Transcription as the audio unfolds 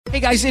Hey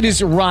guys, it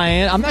is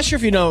Ryan. I'm not sure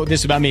if you know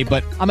this about me,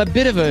 but I'm a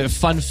bit of a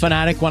fun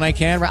fanatic when I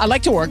can. I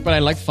like to work, but I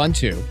like fun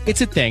too.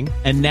 It's a thing.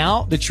 And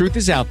now the truth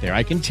is out there.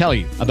 I can tell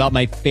you about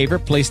my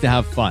favorite place to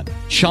have fun.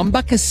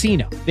 Chumba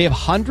Casino. They have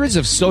hundreds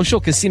of social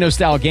casino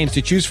style games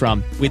to choose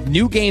from with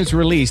new games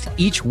released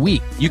each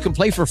week. You can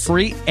play for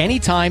free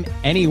anytime,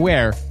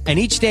 anywhere. And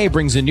each day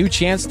brings a new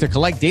chance to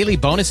collect daily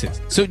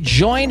bonuses. So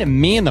join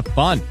me in the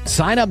fun.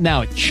 Sign up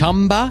now at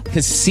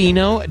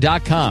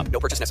ChumbaCasino.com. No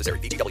purchase necessary.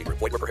 VGW.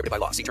 Void where prohibited by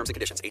law. See terms and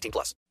conditions. 18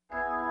 plus.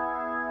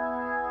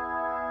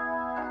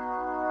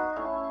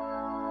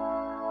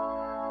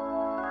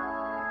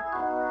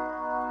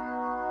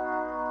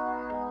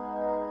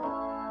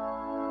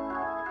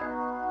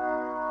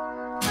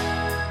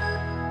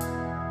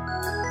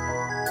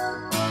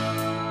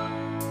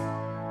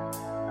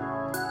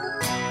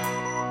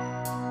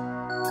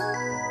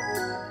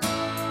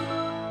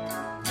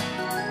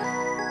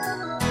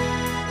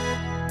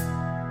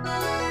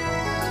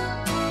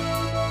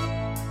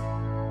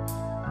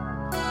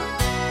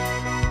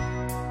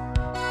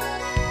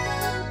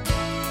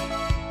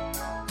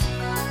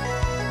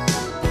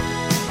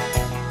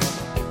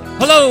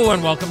 Hello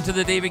and welcome to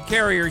the David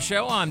Carrier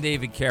Show. I'm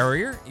David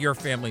Carrier, your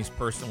family's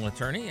personal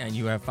attorney, and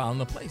you have found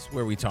the place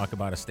where we talk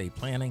about estate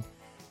planning,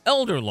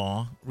 elder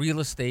law, real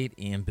estate,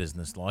 and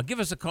business law. Give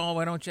us a call,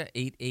 why don't you?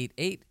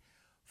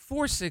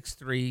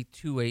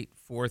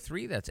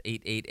 888-463-2843. That's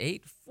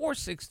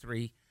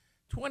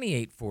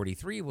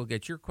 888-463-2843. We'll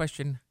get your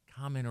question,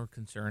 comment, or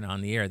concern on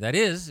the air. That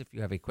is, if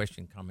you have a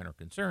question, comment, or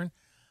concern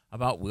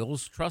about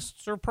wills,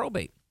 trusts, or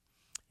probate.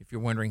 If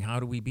you're wondering how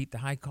do we beat the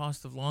high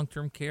cost of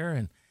long-term care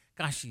and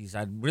gosh, geez,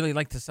 I'd really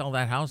like to sell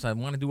that house. I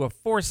want to do a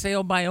for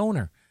sale by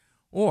owner.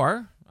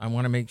 Or I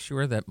want to make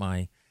sure that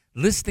my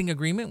listing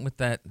agreement with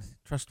that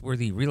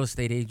trustworthy real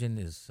estate agent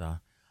is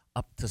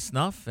up to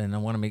snuff. And I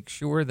want to make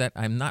sure that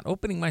I'm not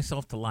opening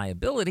myself to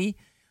liability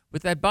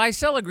with that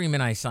buy-sell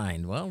agreement I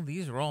signed. Well,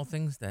 these are all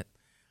things that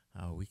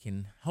we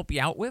can help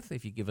you out with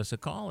if you give us a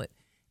call at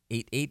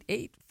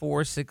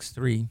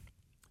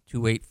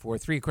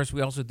 888-463-2843. Of course,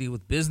 we also deal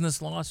with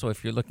business law. So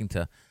if you're looking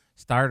to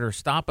start or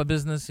stop a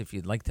business, if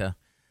you'd like to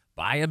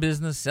buy a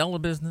business, sell a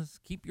business,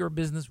 keep your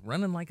business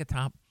running like a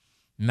top,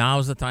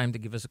 now's the time to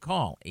give us a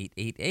call,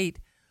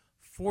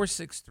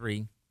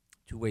 888-463-2843.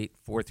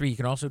 You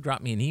can also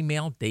drop me an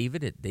email,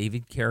 David at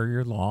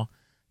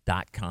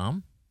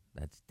davidcarrierlaw.com.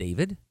 That's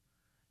David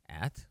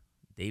at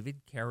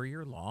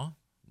davidcarrierlaw,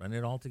 run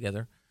it all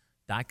together,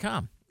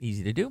 .com.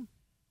 Easy to do.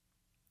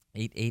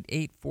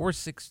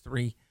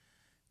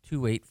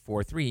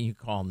 888-463-2843. You can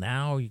call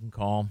now. You can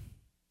call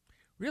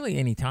really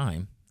any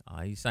time.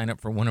 You sign up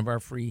for one of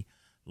our free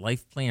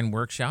life plan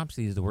workshops.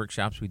 These are the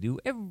workshops we do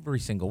every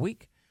single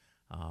week,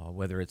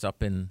 whether it's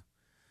up in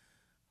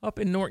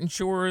Norton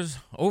Shores,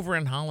 over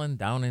in Holland,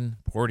 down in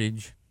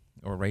Portage,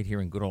 or right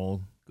here in good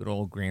old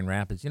Grand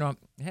Rapids. You know,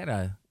 I had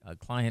a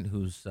client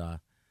who's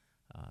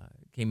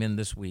came in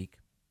this week,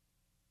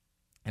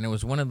 and it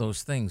was one of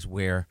those things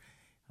where,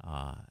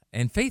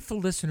 and faithful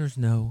listeners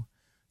know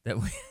that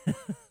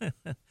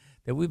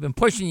that we've been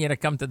pushing you to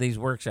come to these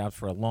workshops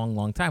for a long,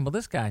 long time. Well,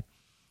 this guy,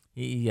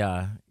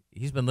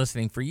 he's been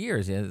listening for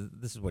years.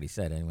 This is what he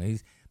said anyway.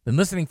 He's been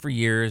listening for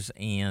years,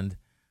 and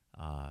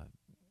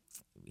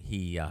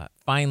he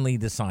finally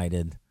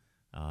decided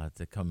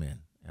to come in.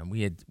 And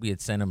we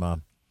had sent him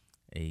an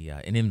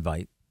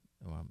invite.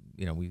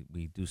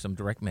 We do some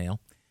direct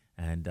mail,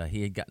 and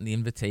he had gotten the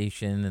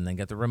invitation, and then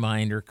got the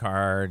reminder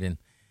card. And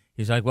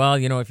he's like, "Well,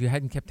 if you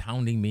hadn't kept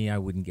hounding me, I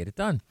wouldn't get it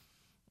done."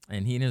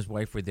 And he and his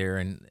wife were there,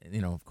 and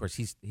of course,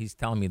 he's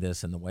telling me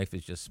this, and the wife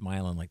is just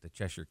smiling like the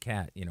Cheshire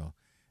Cat,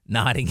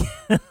 nodding,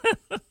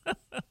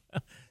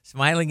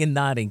 smiling and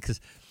nodding, because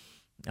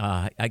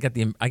I got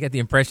the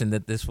impression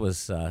that this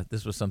was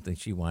something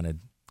she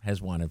has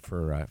wanted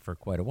for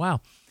quite a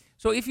while.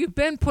 So if you've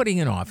been putting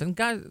it off, and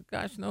God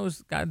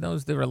knows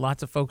there are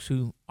lots of folks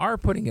who are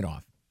putting it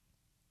off.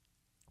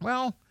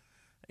 Well,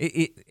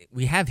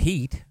 we have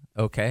heat.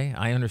 Okay,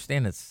 I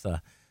understand it's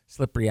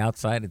slippery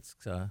outside. It's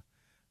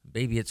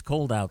baby, it's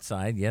cold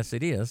outside. Yes,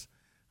 it is.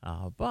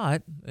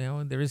 But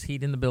there is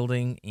heat in the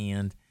building,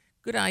 and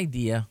good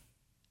idea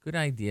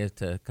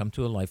to come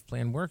to a life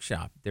plan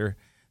workshop.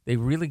 They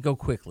really go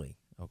quickly.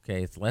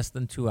 Okay, it's less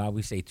than 2 hours.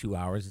 We say 2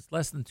 hours. It's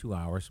less than 2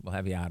 hours. We'll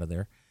have you out of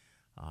there,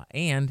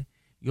 and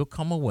you'll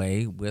come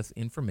away with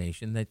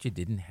information that you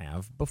didn't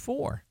have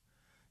before.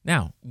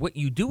 Now, what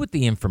you do with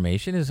the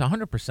information is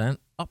 100%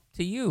 up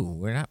to you.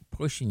 We're not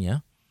pushing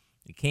you.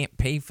 You can't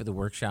pay for the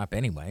workshop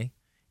anyway.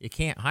 You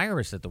can't hire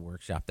us at the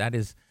workshop. That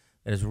is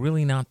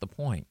really not the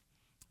point.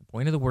 The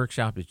point of the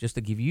workshop is just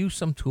to give you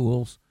some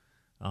tools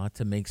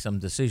to make some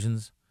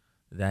decisions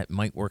that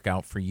might work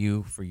out for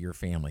you, for your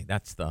family.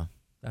 That's the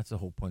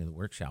whole point of the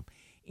workshop.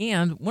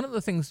 And one of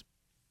the things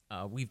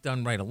we've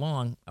done right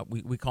along,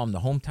 we call them the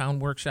hometown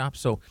workshops.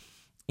 So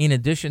in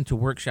addition to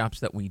workshops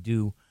that we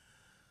do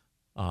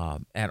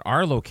at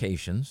our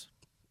locations,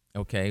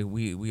 okay,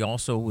 we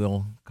also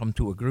will come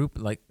to a group.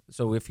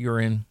 So if you're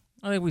in,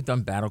 I think we've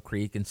done Battle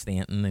Creek and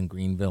Stanton and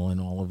Greenville and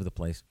all over the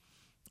place.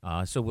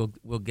 So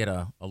we'll get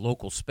a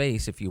local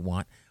space if you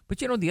want. But,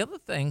 the other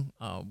thing,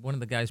 one of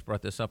the guys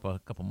brought this up a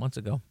couple months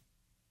ago.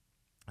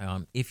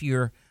 If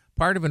you're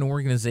part of an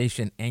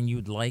organization and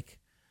you'd like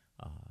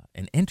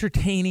an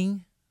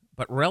entertaining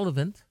but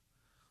relevant,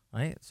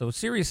 right? So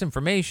serious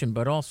information,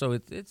 but also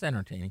it's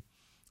entertaining.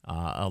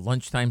 A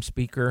lunchtime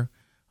speaker.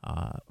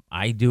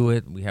 I do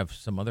it. We have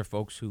some other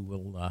folks who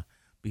will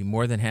be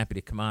more than happy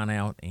to come on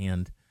out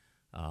and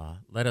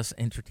let us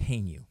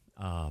entertain you.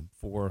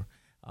 For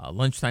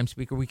lunchtime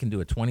speaker, we can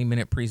do a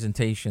 20-minute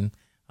presentation.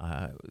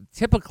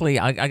 Typically,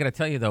 I got to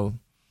tell you, though,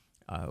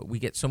 we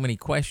get so many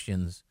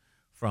questions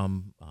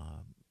from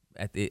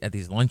at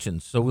these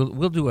luncheons. So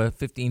we'll do a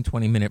 15,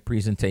 20-minute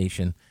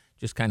presentation,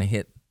 just kind of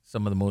hit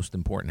some of the most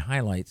important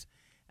highlights.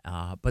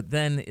 But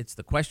then it's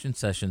the question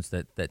sessions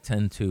that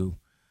tend to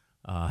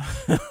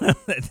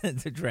that tend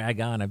to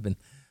drag on. I've been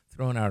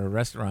thrown out of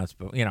restaurants,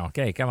 but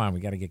okay, come on, we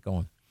got to get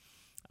going.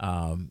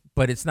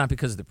 But it's not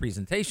because of the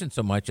presentation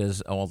so much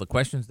as all the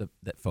questions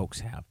that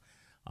folks have.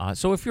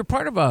 So if you're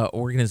part of an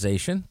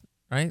organization,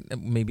 right?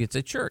 Maybe it's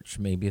a church,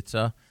 maybe it's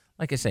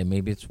like I say,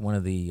 maybe it's one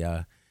of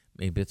the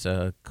maybe it's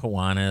a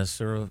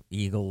Kiwanis or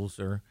Eagles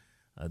or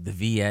the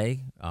VA,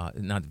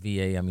 not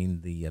VA. I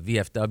mean the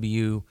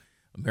VFW.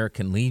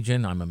 American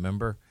Legion, I'm a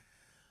member.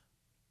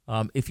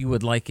 If you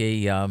would like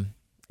a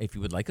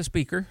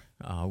speaker,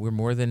 we're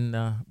more than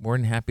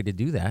happy to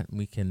do that.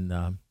 We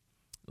can,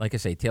 like I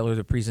say, tailor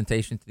the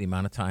presentation to the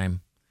amount of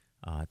time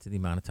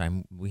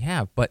we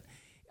have. But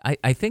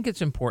I think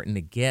it's important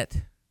to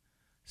get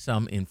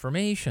some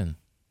information,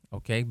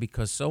 okay?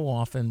 Because so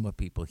often what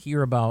people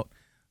hear about,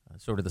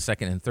 sort of the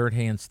second and third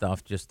hand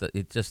stuff,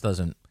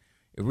 it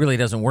really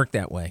doesn't work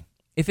that way.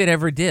 If it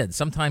ever did,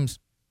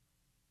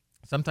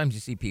 Sometimes you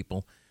see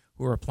people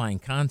who are applying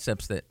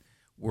concepts that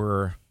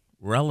were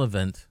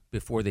relevant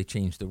before they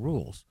changed the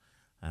rules.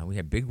 We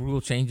had big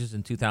rule changes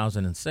in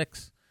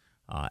 2006,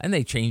 and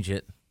they change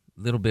it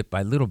little bit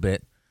by little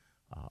bit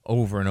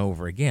over and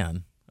over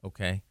again,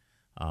 okay?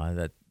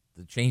 That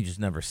the changes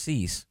never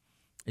cease.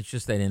 It's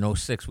just that in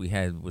 06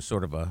 was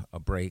sort of a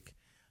break.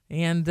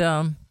 And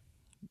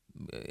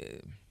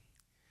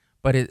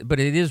but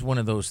it is one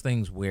of those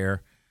things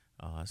where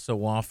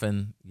so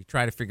often you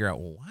try to figure out,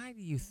 well, why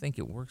do you think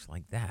it works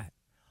like that?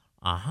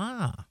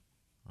 I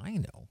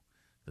know.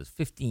 Because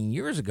 15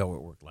 years ago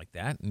it worked like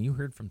that, and you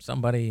heard from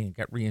somebody and it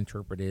got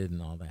reinterpreted and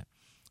all that.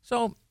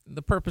 So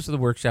the purpose of the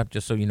workshop,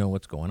 just so you know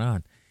what's going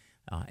on,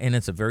 and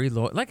it's a very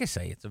like I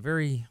say, it's a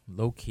very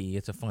low-key,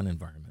 it's a fun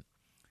environment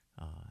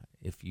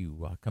if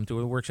you come to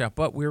a workshop.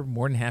 But we're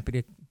more than happy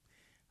to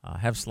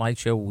have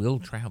slideshow. We'll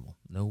travel,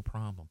 no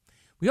problem.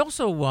 We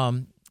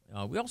also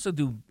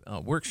do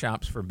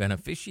workshops for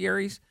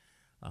beneficiaries.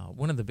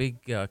 One of the big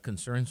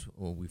concerns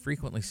we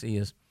frequently see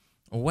is,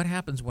 well, what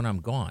happens when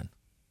I'm gone?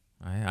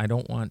 I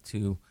don't want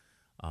to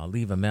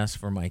leave a mess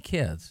for my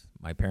kids.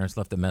 My parents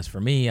left a mess for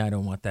me. I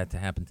don't want that to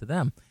happen to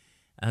them.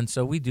 And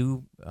so we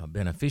do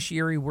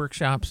beneficiary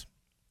workshops.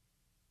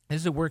 This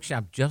is a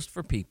workshop just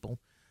for people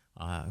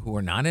who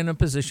are not in a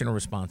position of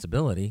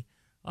responsibility,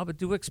 but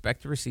do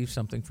expect to receive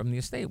something from the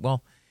estate.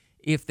 Well,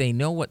 if they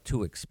know what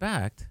to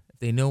expect, if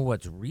they know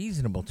what's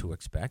reasonable to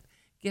expect,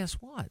 guess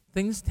what?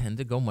 Things tend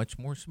to go much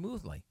more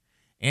smoothly.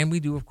 And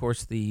we do, of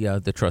course,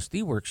 the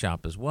trustee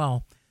workshop as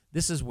well.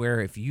 This is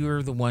where if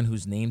you're the one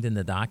who's named in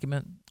the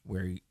document,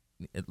 where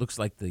it looks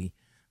like the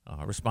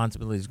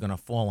responsibility is going to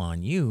fall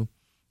on you,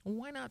 well,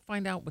 why not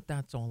find out what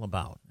that's all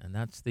about? And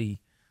that's the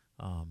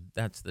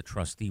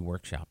trustee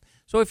workshop.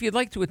 So if you'd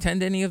like to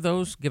attend any of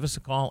those, give us a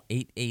call,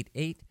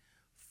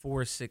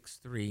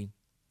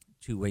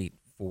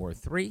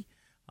 888-463-2843.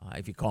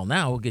 If you call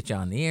now, we'll get you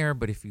on the air.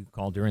 But if you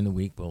call during the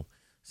week, we'll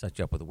set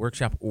you up with a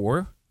workshop.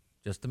 Or,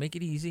 just to make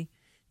it easy,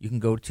 you can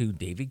go to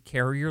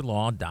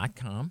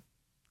davidcarrierlaw.com.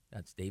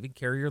 That's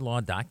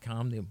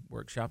davidcarrierlaw.com. The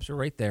workshops are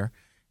right there.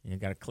 You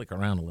got to click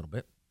around a little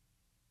bit.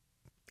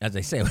 As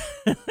I say,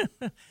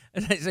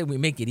 we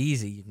make it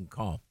easy. You can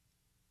call.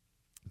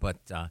 But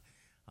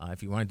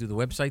if you want to do the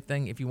website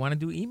thing, if you want to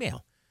do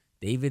email,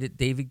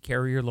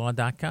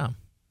 david@davidcarrierlaw.com.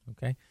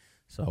 Okay.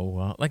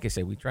 So, like I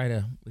say, we try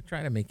to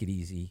make it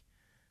easy.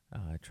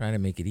 Try to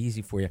make it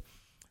easy for you.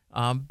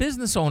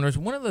 Business owners.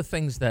 One of the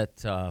things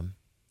that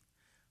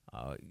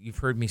you've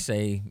heard me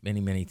say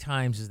many, many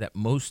times is that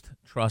most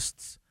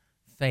trusts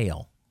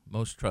fail.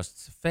 Most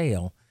trusts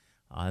fail,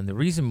 and the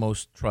reason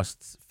most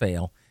trusts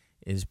fail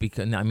is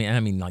because I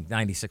mean like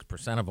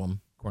 96% of them,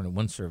 according to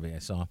one survey I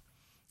saw,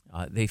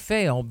 they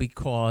fail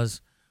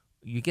because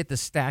you get the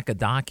stack of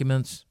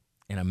documents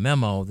and a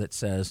memo that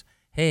says,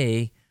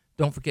 "Hey,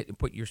 don't forget to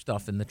put your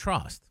stuff in the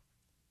trust.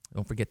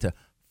 Don't forget to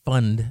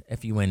fund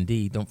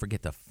F-U-N-D. Don't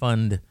forget to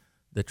fund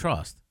the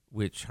trust,"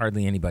 which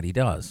hardly anybody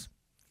does.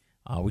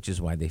 Which is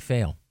why they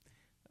fail.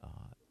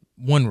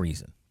 One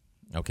reason.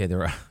 Okay,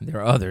 there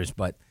are others,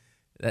 but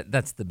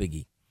that's the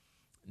biggie.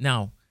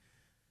 Now,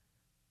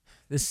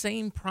 the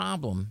same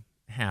problem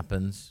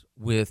happens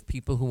with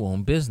people who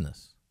own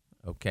business.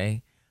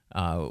 Okay,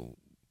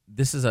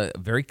 this is a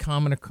very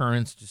common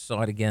occurrence. Just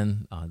saw it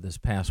again this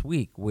past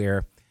week,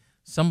 where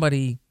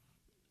somebody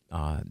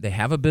They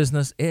have a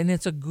business, and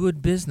it's a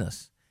good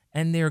business,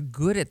 and they're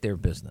good at their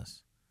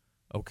business,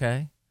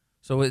 okay?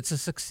 So it's a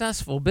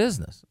successful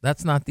business.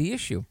 That's not the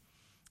issue.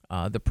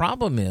 The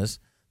problem is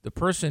the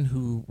person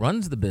who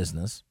runs the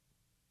business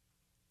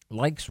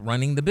likes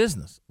running the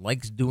business,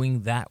 likes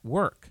doing that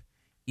work,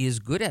 is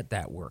good at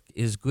that work,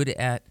 is good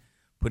at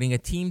putting a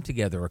team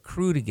together, a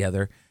crew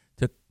together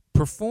to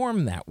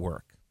perform that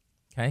work,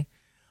 okay?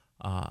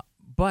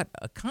 But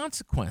a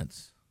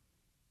consequence,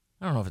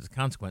 I don't know if it's a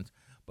consequence,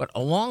 but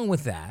along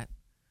with that,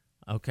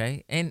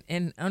 okay, and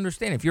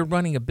understand, if you're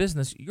running a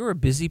business, you're a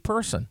busy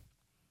person,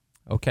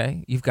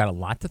 okay? You've got a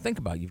lot to think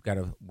about. You've got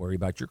to worry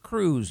about your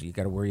crews. You've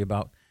got to worry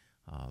about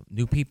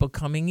new people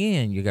coming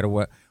in. You've got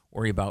to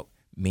worry about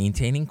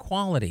maintaining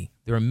quality.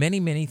 There are many,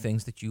 many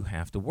things that you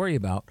have to worry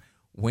about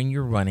when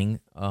you're running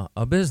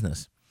a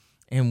business.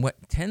 And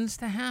what tends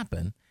to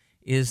happen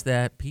is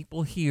that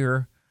people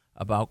hear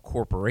about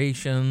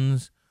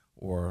corporations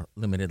or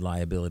limited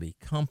liability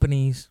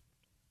companies,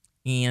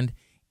 and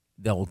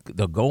they'll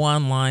go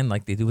online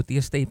like they do with the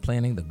estate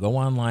planning. They'll go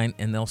online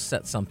and they'll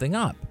set something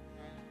up.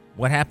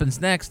 What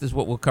happens next is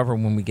what we'll cover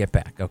when we get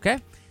back, okay?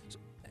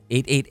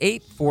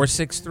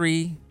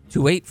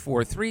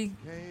 888-463-2843.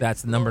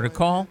 That's the number to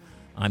call.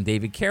 I'm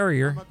David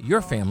Carrier,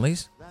 your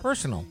family's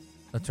personal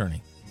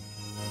attorney.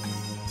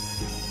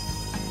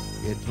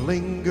 It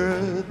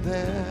lingered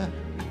there,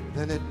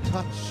 then it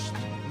touched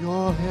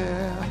your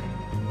hair,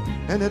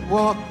 and it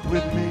walked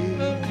with me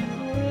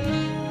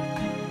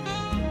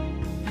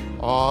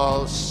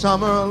all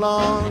summer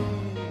long.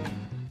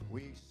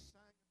 We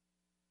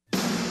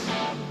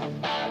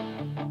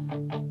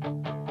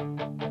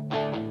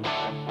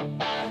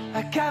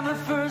I got my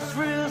first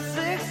real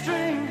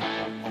six-string,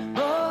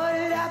 rolled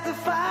it out the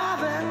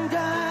five and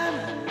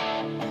dime,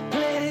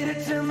 played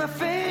it till my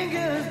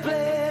fingers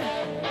bled.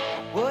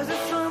 Was the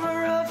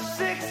summer of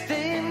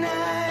 '69.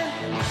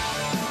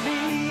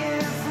 Me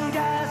and some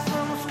guys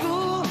from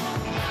school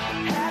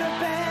had a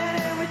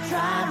band and we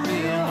tried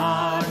real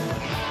hard.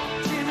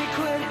 Jimmy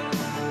quit,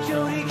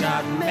 Jody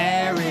got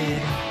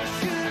married.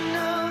 Should've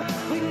known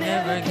we'd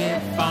never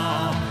get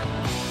far.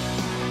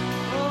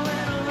 Oh,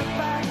 when I look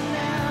back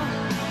now,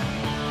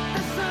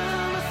 the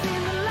summer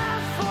seemed to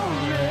last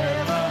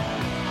forever.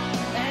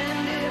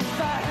 And if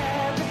I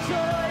had the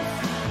choice,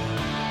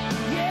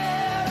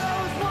 yeah,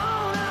 those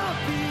won't all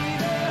be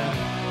there.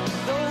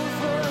 Those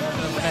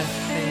were the best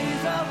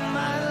days of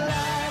my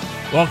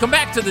life. Welcome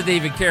back to the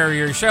David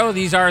Carrier Show.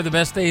 These are the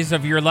best days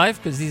of your life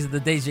because these are the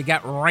days you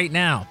got right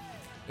now.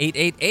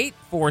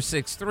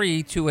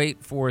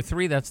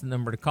 888-463-2843. That's the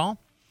number to call.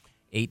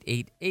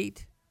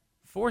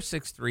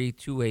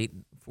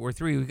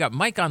 888-463-2843. We've got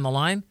Mike on the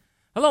line.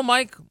 Hello,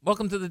 Mike.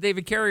 Welcome to the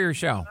David Carrier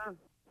Show.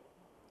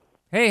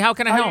 Hey, how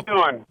can I help? How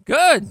you doing?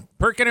 Good.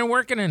 Perking and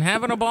working and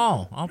having a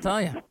ball, I'll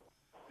tell you.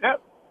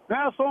 Yep.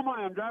 Now, so am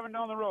I. I'm driving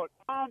down the road.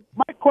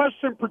 My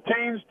question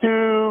pertains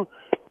to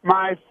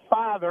my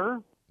father.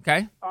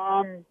 Okay.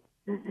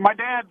 My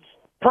dad's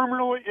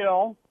terminally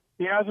ill.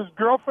 He has his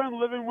girlfriend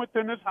living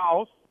within his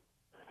house.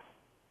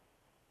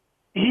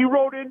 He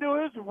wrote into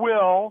his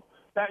will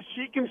that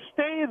she can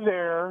stay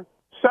there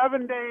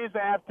 7 days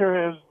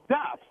after his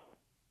death.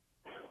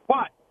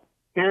 But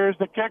here's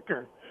the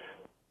kicker.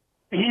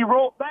 He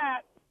wrote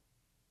that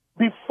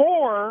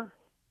before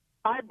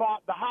I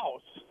bought the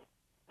house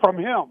from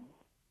him.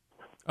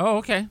 Oh,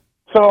 okay.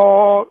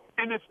 So,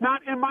 and it's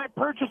not in my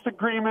purchase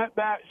agreement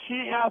that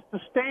she has to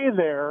stay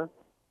there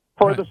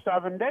for the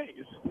 7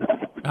 days.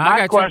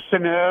 My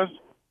question is,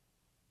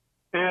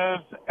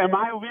 am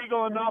I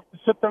legal enough to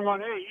sit there and go,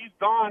 hey, he's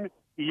gone,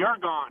 you're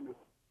gone?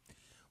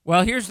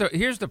 Well, here's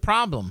the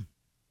problem,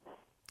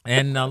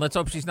 and let's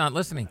hope she's not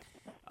listening.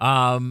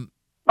 Oh,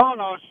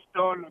 no,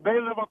 they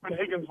live up in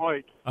Higgins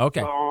Lake.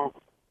 Okay. So, all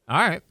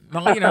right.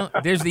 Well,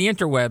 there's the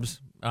interwebs.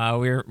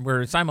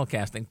 We're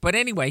simulcasting. But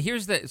anyway,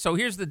 here's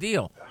the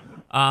deal.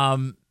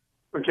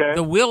 okay.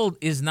 The will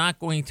is not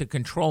going to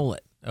control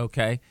it,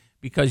 okay?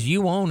 Because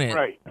you own it.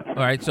 Right. All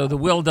right, so the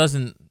will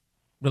doesn't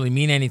really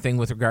mean anything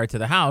with regard to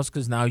the house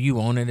because now you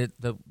own it.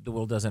 The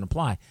will doesn't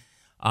apply.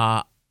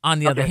 On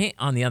the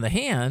other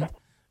hand,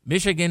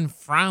 Michigan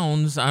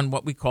frowns on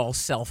what we call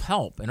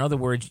self-help. In other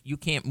words, you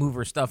can't move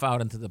her stuff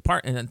out into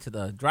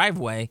the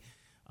driveway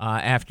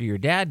after your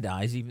dad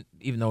dies,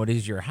 even though it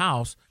is your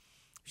house.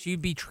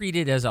 She'd be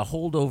treated as a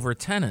holdover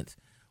tenant,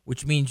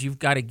 which means you've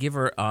got to give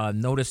her a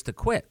notice to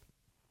quit.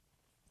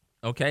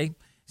 Okay?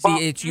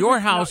 See, it's your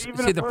house.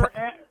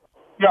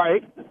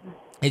 Right.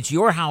 It's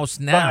your house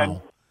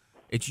now.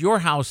 It's your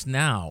house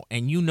now,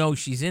 and you know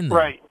she's in there.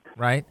 Right.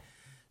 Right?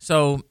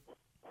 So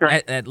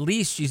at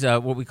least she's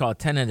what we call a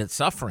tenant at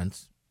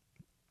sufferance,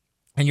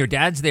 and your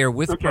dad's there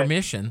with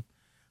permission.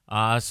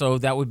 So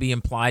that would be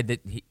implied that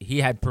he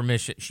had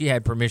permission. She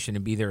had permission to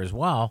be there as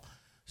well.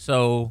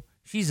 So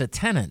she's a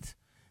tenant.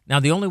 Now,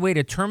 the only way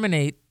to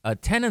terminate a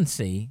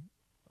tenancy,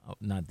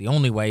 not the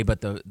only way,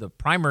 but the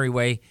primary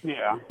way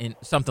in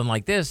something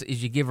like this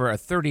is you give her a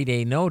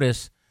 30-day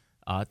notice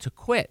to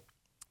quit.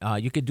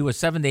 You could do a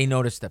 7-day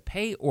notice to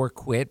pay or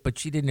quit, but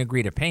she didn't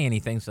agree to pay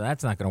anything, so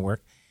that's not going to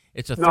work.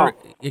 It's a No.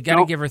 you got to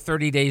No. give her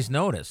 30 days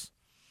notice.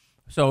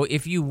 So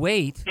if you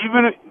wait,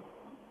 Even if,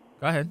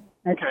 go ahead.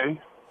 okay.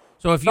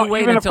 So if you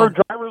wait even until if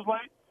her driver's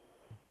license,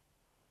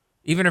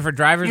 even if her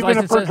driver's even if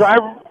license her says,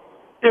 driver,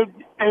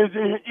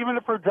 even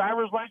if her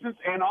driver's license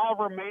and all of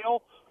her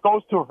mail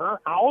goes to her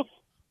house,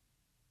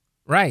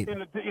 right?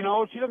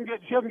 she doesn't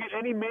get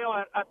any mail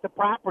at the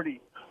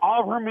property.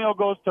 All of her mail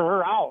goes to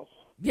her house.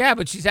 Yeah,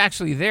 but she's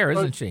actually there,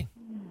 isn't she?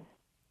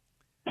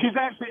 She's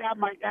actually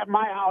at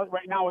my house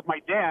right now with my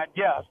dad.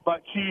 Yes,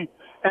 but she,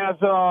 as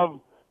of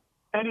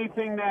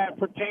anything that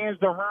pertains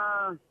to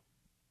her,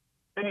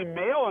 any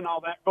mail and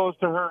all that goes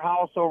to her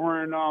house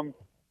over in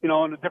in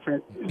a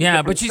different. Yeah,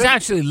 different but she's city.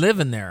 actually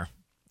living there.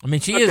 I mean,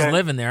 she is Okay.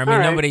 living there. I mean, All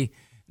right. nobody.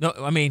 No,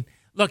 I mean,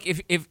 look,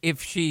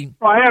 if she.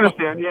 Well, I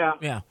understand. Yeah.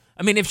 Yeah.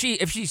 I mean, if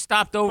she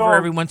stopped over So-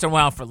 every once in a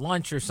while for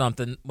lunch or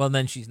something, well,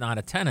 then she's not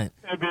a tenant.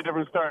 It'd be a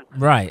different start.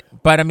 Right.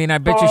 But, I mean, I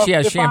bet you So she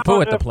has if I shampoo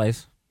was- at the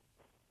place.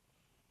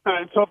 All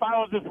right, so if I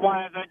was just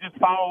wise, I just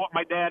follow what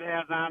my dad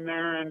has on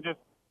there, and just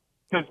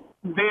because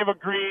they've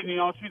agreed,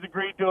 she's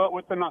agreed to it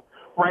with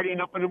writing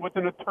up with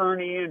an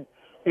attorney, and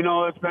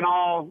it's been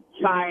all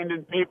signed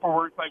and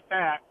paperwork like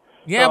that.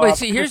 Yeah, So but I'll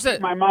see, just here's keep the.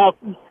 my mouth.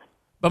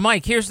 But,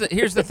 Mike, here's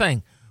the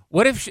thing.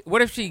 What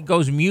if she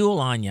goes mule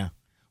on you?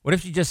 What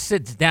if she just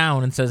sits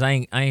down and says,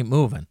 I ain't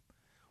moving?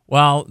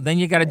 Well, then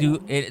you got to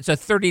do, it's a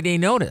 30-day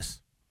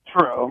notice.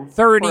 True.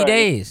 30 Right.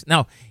 days.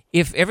 Now,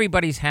 if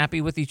everybody's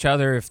happy with each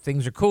other, if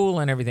things are cool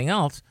and everything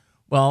else,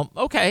 well,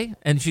 okay.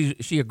 And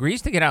she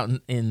agrees to get out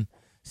in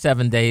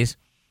 7 days.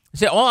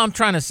 See, all I'm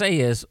trying to say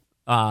is,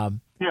 Yeah,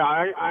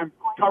 I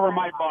cover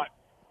my butt.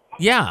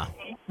 yeah.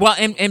 Well,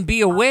 and be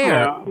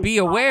aware,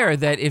 Yeah.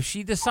 that if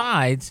she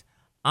decides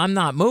I'm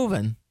not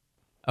moving,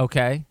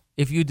 okay.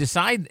 If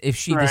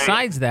she Right.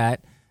 decides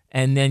that,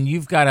 and then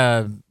you've got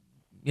to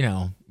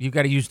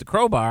use the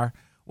crowbar.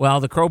 Well,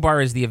 the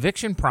crowbar is the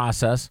eviction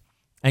process,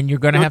 and you're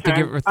going to have to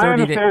Okay. give her I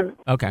 30 days. understand.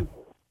 Okay.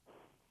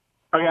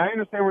 Okay, I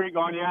understand where you're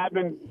going. Yeah, I've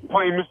been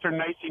playing Mr.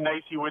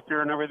 Nicey with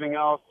her and everything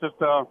else, just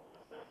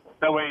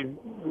that way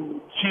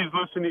she's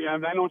listening.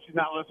 And I know she's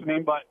not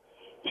listening, but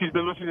she's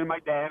been listening to my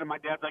dad, and my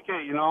dad's like,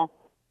 hey,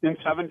 in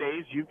 7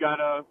 days you've got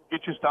to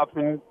get your stuff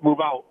and move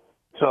out.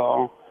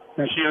 So,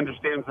 and she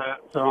understands that.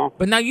 So,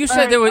 But now you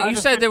said there was I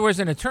understand. there was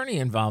an attorney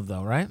involved,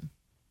 though, right?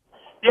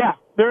 Yeah,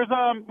 there's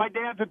my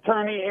dad's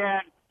attorney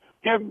had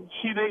him.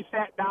 They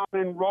sat down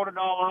and wrote it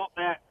all out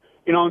that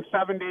in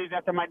 7 days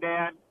after my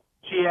dad,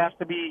 she has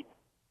to be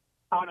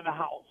out of the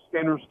house,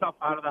 getting her stuff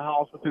out of the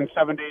house within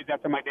 7 days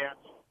after my dad's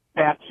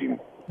passing.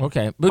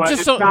 Okay, But just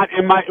it's so not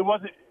in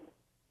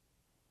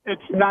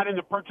It's not in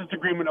the purchase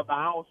agreement of the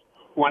house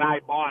when I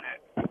bought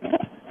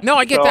it. no,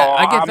 I get So that.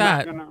 I get I'm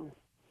that. not gonna-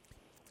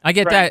 I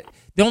get Right. that.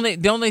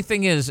 The only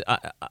thing is,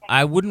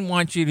 I wouldn't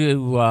want you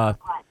to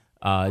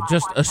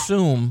just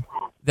assume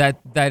that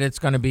it's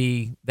going to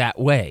be that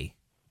way,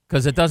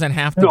 because it doesn't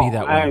have to be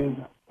that way.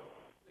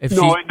 If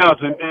No, she, it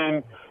doesn't.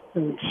 And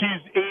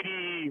she's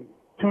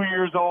 82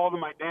 years old, and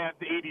my dad's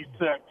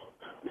 86.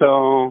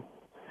 So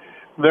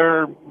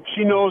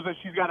she knows that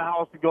she's got a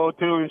house to go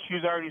to, and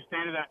she's already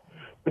stated that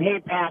when he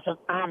passes,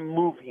 I'm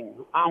moving.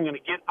 I'm going to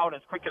get out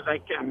as quick as I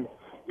can.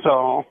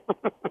 So,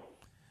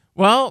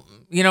 well,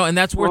 and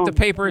that's worth the Well,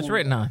 paper it's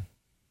written on.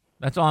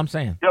 That's all I'm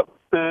saying. yep.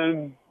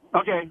 And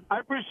okay, I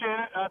appreciate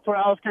it. That's what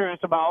I was curious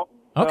about.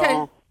 Okay. So,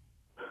 all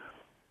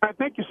right,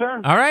 thank you,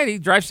 sir. All righty,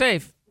 drive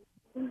safe.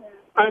 All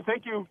right,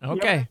 thank you.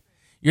 Okay. Yep.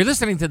 You're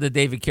listening to the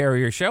David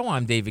Carrier Show.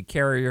 I'm David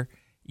Carrier,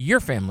 your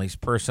family's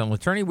personal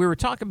attorney. We were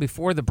talking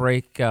before the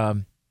break.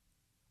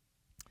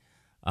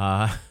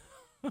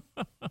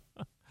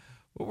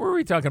 What were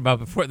we talking about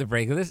before the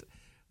break? This,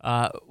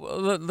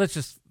 let's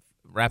just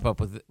wrap up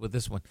with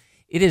this one.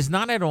 It is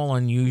not at all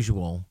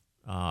unusual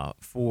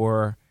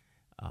for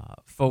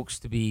folks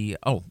to be.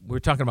 Oh, we're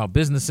talking about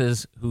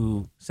businesses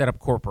who set up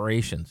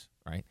corporations,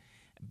 right?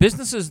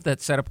 Businesses that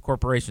set up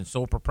corporations,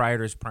 sole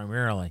proprietors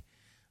primarily.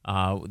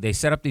 They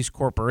set up these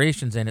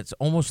corporations, and it's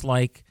almost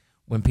like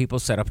when people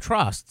set up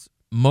trusts.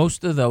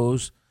 Most of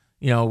those,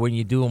 when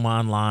you do them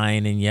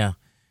online and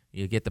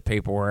you get the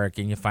paperwork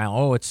and you file,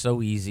 oh, it's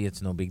so easy,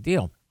 it's no big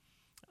deal.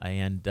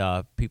 And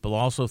people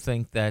also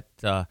think that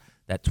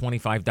that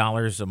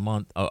 $25 a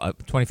month,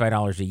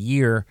 $25 a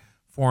year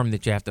form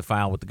that you have to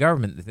file with the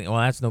government, they think,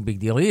 well, that's no big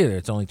deal either.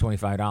 It's only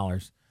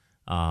 $25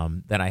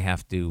 that I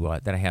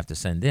have to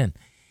send in.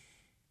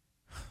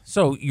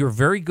 So you're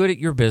very good at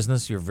your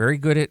business. You're very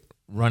good at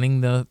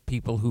running the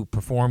people who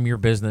perform your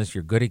business.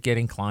 You're good at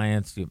getting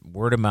clients,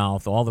 word of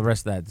mouth, all the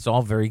rest of that. It's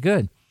all very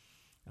good.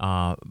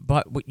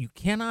 But what you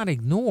cannot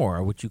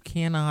ignore, what you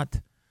cannot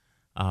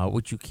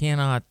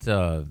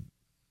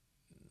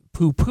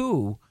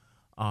poo-poo,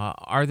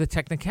 are the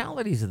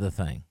technicalities of the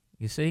thing.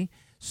 You see,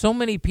 so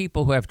many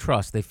people who have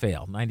trust, they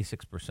fail.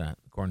 96%,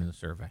 according to the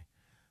survey,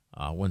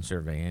 one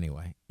survey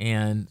anyway.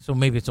 And so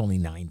maybe it's only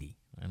 90.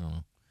 I don't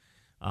know.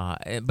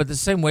 But the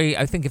same way,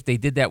 I think if they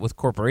did that with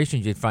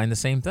corporations, you'd find the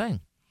same thing.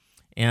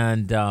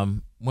 And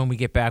when we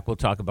get back, we'll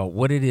talk about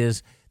what it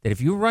is that if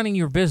you're running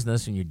your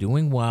business and you're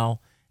doing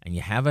well and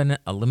you have a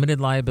limited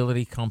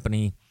liability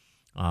company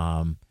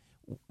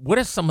What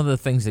are some of the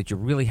things that you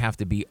really have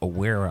to be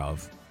aware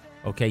of?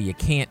 Okay, you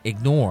can't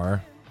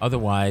ignore,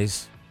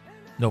 otherwise,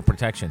 no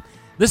protection.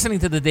 Listening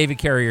to the David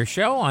Carrier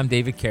Show, I'm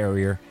David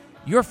Carrier,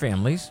 your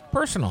family's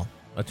personal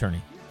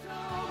attorney.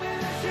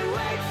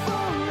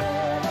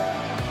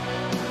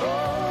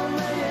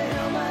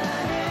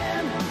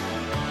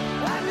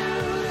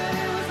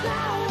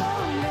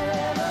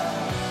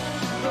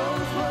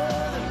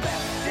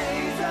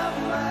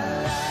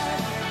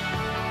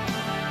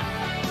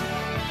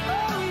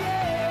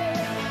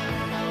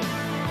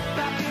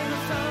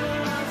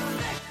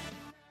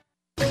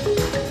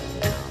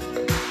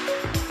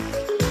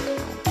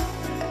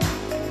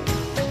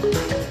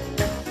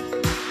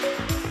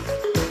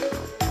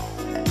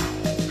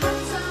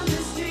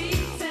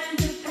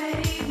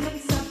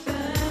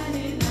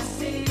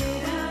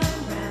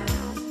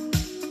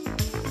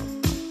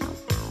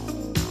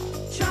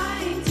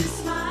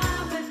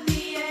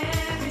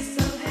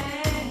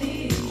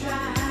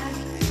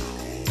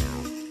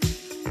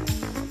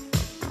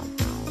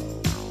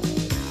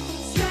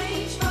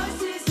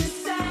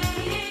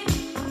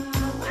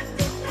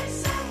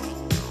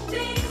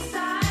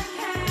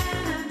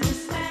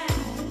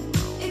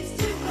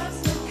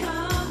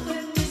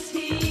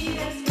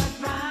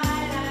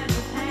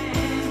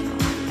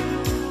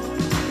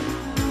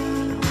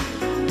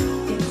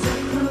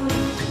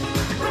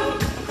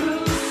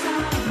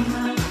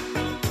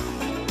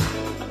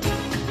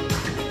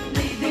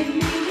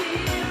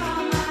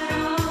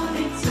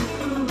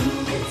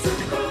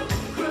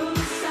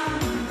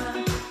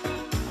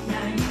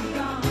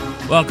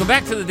 Welcome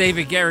back to the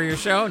David Carrier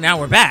Show. Now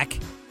we're back.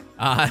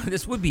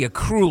 This would be a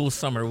cruel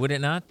summer, would it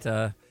not?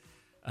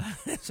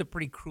 It's a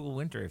pretty cruel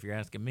winter, if you're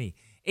asking me.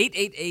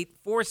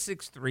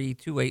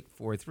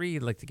 888-463-2843.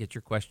 You'd like to get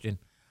your question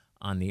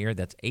on the air.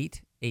 That's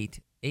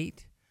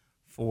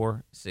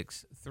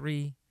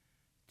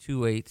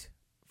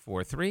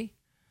 888-463-2843.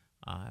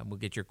 And we'll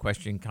get your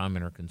question,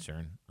 comment, or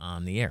concern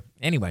on the air.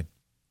 Anyway,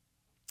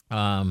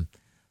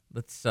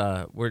 let's.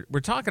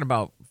 We're talking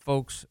about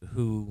folks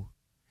who.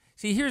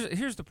 See,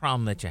 here's the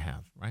problem that you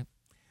have, right?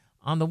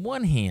 On the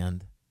one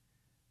hand,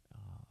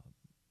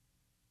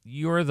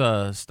 you're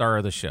the star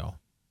of the show,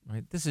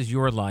 right? This is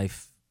your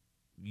life.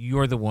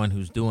 You're the one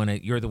who's doing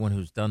it. You're the one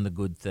who's done the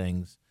good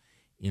things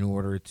in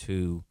order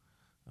to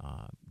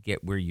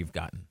get where you've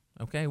gotten,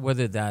 okay?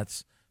 Whether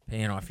that's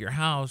paying off your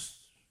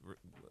house,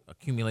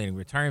 accumulating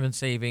retirement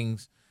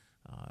savings,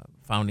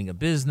 founding a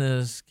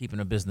business, keeping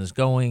a business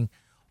going,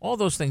 all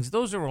those things,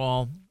 those are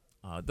all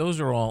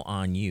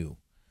on you.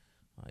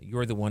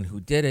 You're the one who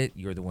did it.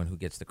 You're the one who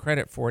gets the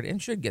credit for it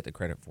and should get the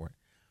credit for it.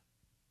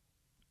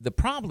 The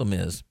problem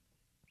is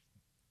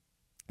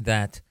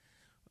that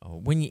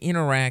when you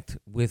interact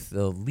with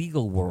the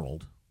legal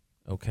world,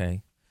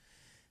 okay,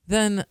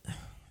 then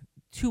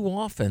too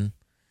often,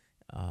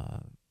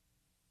 how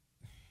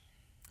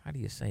do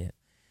you say it?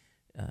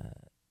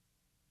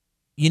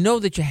 You know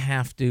that you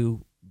have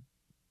to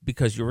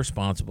because you're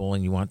responsible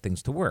and you want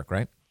things to work,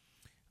 right?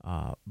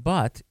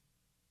 But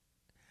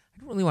I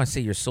don't really want to say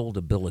you're sold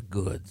a bill of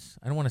goods.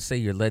 I don't want to say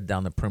you're led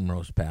down the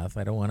primrose path.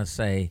 I don't want to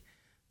say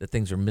that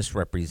things are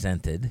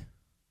misrepresented.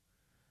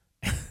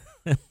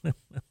 I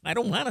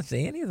don't want to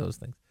say any of those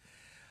things.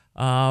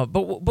 But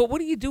what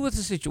do you do with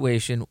a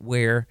situation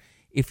where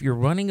if you're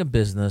running a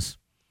business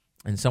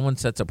and someone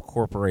sets up a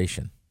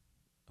corporation,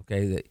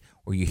 okay,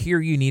 or you hear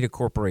you need a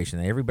corporation,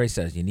 and everybody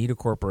says you need a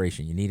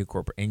corporation,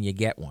 and you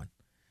get one,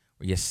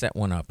 or you set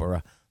one up, or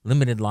a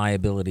limited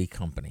liability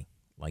company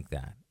like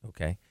that,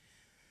 okay?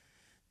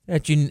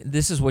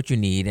 This is what you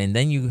need, and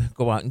then you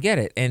go out and get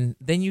it, and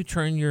then you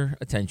turn your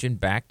attention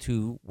back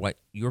to what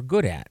you're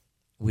good at,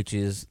 which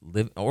is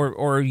live,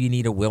 or you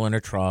need a will and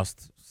a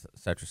trust,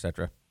 et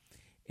cetera,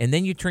 and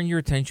then you turn your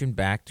attention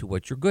back to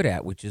what you're good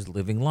at, which is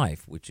living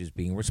life, which is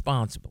being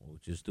responsible,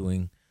 which is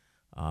doing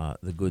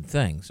the good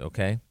things,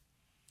 okay?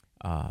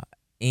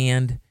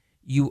 And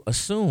you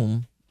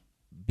assume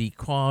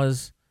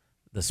because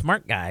the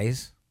smart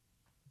guys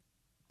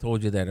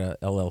told you that a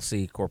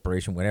LLC,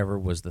 corporation, whatever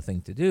was the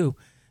thing to do,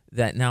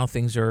 that now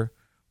things are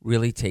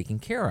really taken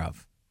care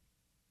of,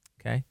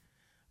 okay?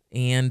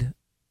 And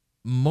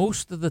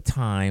most of the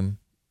time,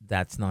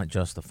 that's not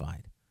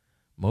justified.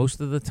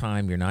 Most of the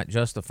time, you're not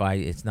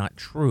justified. It's not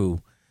true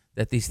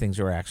that these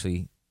things are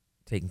actually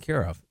taken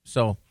care of.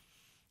 So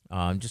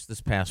just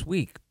this past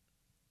week,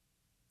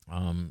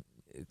 kind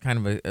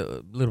of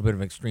a little bit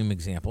of an extreme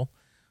example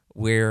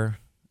where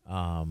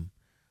a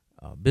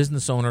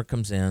business owner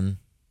comes in,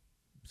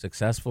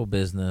 successful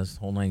business,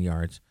 whole nine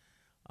yards,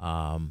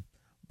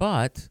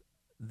 but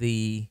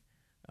the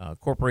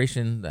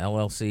corporation, the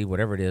LLC,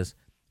 whatever it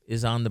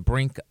is on the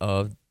brink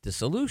of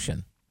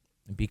dissolution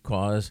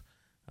because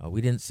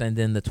we didn't send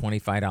in the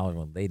 $25.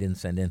 Well, they didn't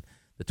send in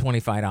the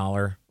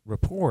 $25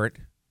 report,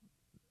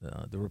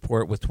 the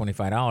report with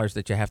 $25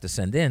 that you have to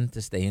send in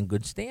to stay in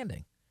good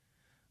standing.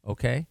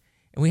 Okay?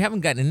 And we haven't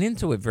gotten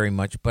into it very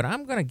much, but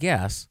I'm going to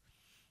guess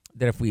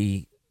that if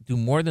we do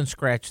more than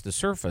scratch the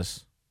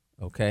surface,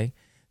 okay,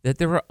 that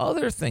there are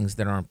other things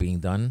that aren't being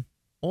done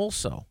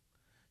also.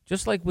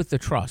 Just like with the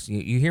trust,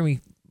 you hear me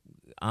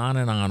on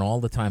and on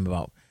all the time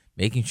about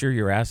making sure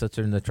your assets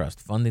are in the trust,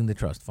 funding the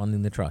trust,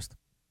 funding the trust.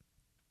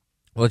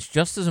 Well, it's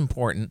just as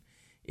important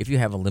if you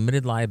have a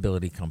limited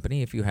liability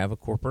company, if you have a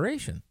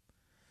corporation.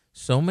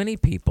 So many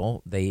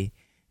people, they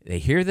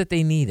hear that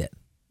they need it.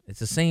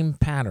 It's the same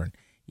pattern.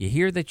 You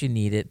hear that you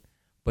need it,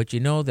 but you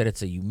know that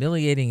it's a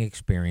humiliating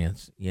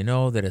experience. You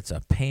know that it's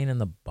a pain in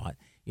the butt.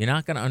 You're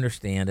not going to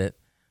understand it,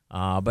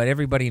 but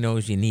everybody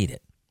knows you need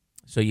it.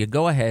 So you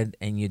go ahead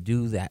and you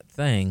do that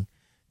thing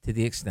to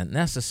the extent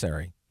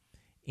necessary.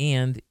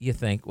 And you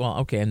think, well,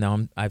 okay,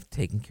 now I've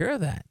taken care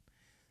of that.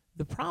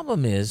 The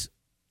problem is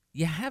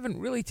you haven't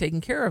really taken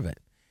care of it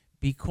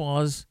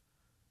because,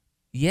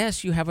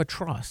 yes, you have a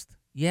trust.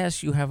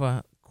 Yes, you have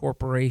a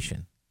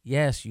corporation.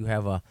 Yes, you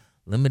have a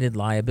limited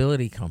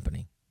liability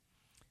company.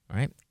 All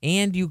right?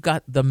 And you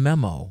got the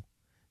memo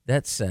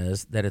that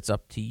says that it's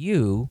up to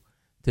you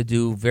to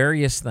do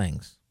various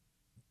things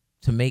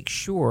to make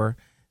sure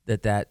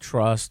that that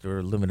trust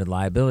or limited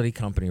liability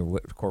company or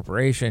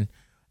corporation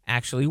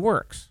actually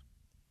works.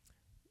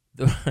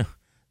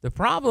 The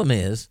problem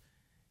is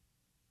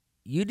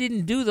you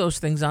didn't do those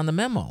things on the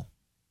memo.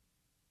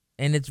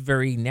 And it's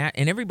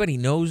and everybody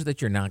knows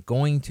that you're not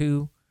going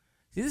to.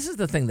 See, this is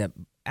the thing that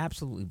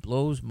absolutely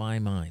blows my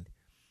mind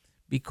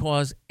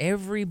because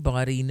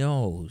everybody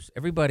knows,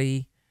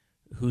 everybody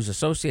who's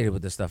associated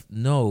with this stuff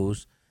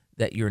knows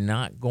that you're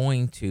not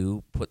going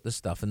to put the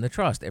stuff in the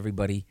trust.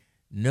 Everybody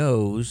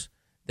knows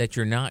that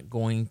you're not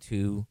going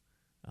to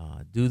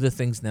do the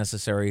things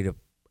necessary to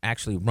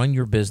actually run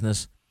your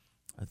business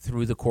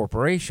through the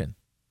corporation.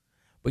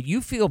 But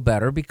you feel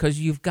better because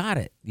you've got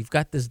it. You've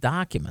got this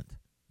document.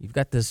 You've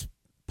got this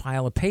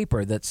pile of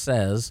paper that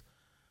says,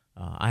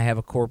 I have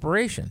a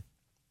corporation.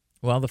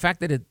 Well, the fact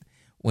that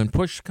when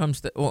push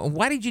comes to, well,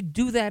 why did you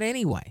do that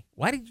anyway?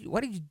 Why did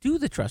you do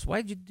the trust?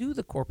 Why did you do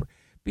the corporate?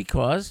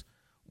 Because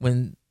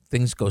when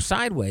things go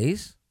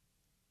sideways,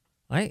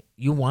 right,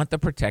 you want the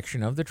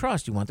protection of the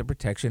trust. You want the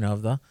protection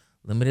of the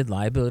limited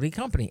liability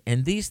company.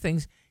 And these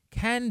things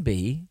can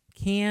be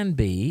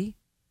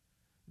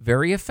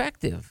very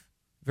effective,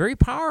 very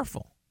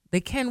powerful.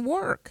 They can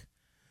work,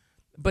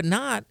 but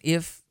not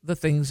if the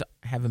things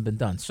haven't been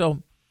done.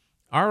 So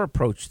our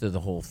approach to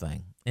the whole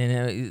thing,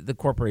 and the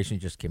corporation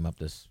just came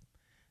up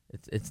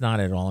it's not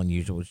at all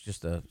unusual. It's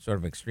just a sort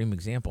of extreme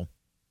example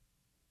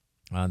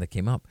that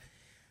came up.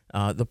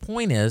 The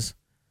point is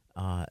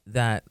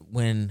that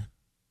when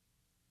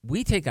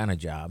we take on a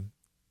job,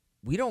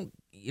 you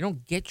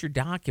don't get your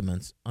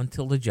documents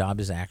until the job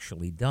is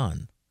actually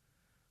done.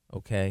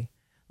 Okay?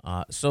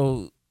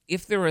 So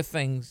if there are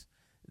things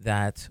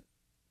that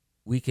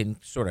we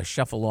can sort of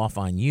shuffle off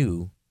on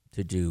you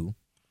to do,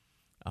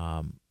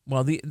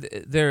 well,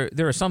 there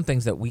are some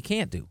things that we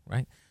can't do,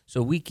 right?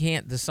 So we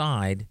can't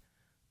decide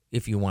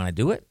if you want to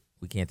do it.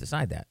 We can't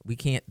decide that. We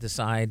can't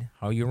decide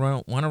how you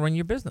want to run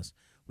your business.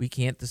 We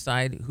can't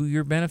decide who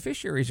your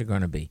beneficiaries are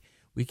going to be.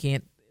 We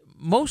can't.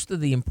 Most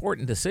of the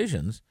important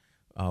decisions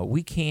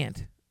we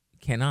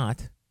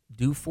cannot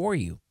do for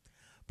you.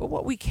 But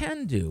what we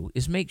can do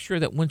is make sure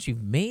that once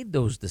you've made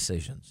those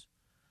decisions,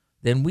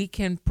 then we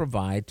can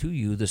provide to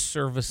you the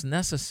service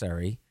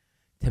necessary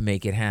to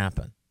make it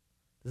happen.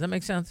 Does that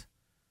make sense?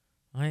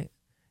 All right?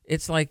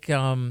 It's like, I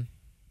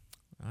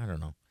don't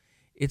know.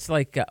 It's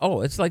like,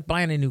 it's like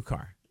buying a new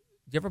car.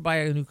 Did you ever buy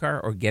a new car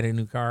or get a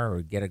new car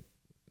or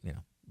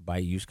buy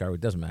a used car?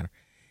 It doesn't matter.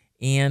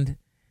 And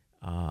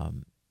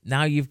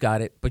now you've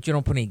got it, but you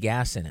don't put any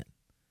gas in it.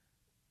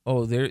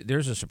 Oh,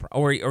 there's a surprise.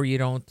 Or you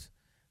don't.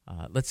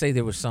 Let's say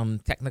there was some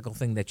technical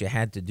thing that you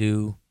had to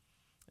do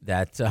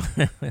that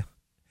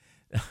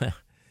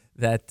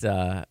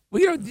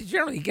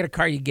generally you get a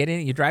car, you get in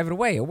it, you drive it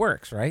away. It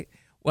works, right?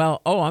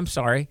 Well, I'm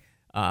sorry.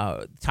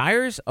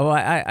 Tires? Oh,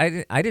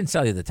 I didn't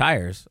sell you the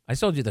tires. I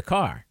sold you the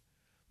car.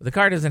 The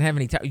car doesn't have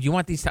any tires. You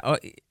want these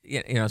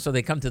so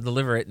they come to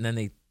deliver it, and then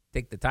they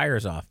take the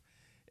tires off.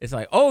 It's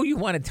like, oh, you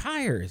wanted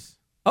tires.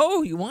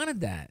 Oh, you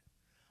wanted that.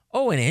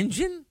 Oh, an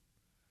engine?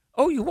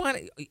 Oh, you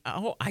wanted.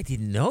 Oh, I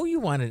didn't know you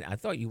wanted. I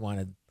thought you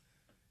wanted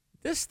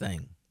this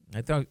thing.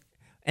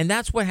 And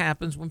that's what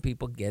happens when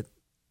people get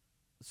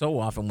so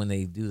often when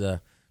they do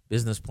the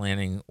business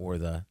planning or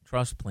the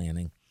trust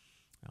planning,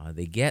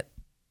 they get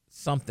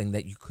something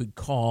that you could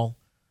call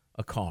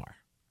a car,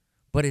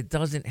 but it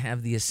doesn't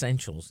have the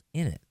essentials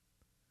in it.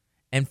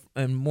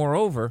 And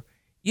moreover,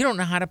 you don't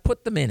know how to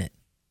put them in it.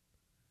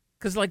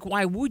 Because,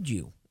 why would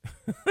you?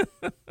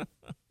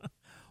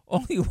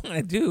 All you want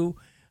to do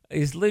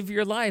is live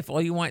your life.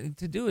 All you want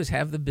to do is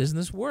have the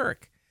business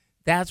work.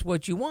 That's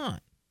what you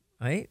want,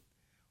 right?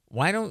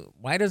 Why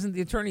doesn't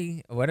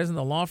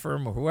the law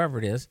firm or whoever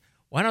it is,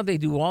 why don't they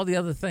do all the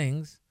other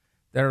things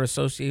that are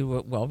associated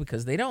with, well,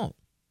 because they don't.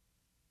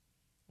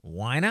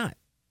 Why not?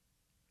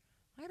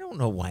 I don't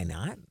know why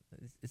not.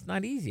 It's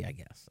not easy, I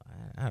guess.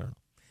 I don't know.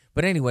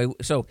 But anyway,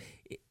 so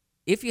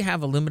if you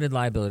have a limited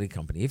liability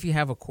company, if you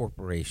have a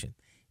corporation,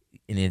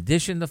 in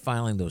addition to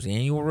filing those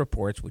annual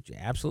reports, which you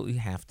absolutely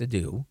have to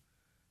do,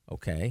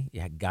 okay,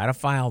 you got to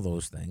file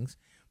those things,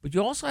 But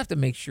you also have to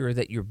make sure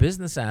that your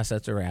business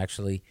assets are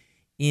actually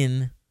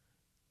in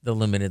the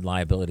limited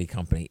liability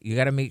company. You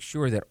got to make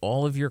sure that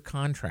all of your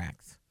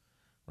contracts,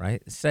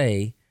 right,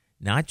 say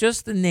not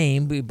just the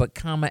name, but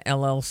comma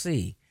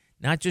LLC,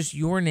 not just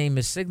your name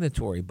as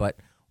signatory, but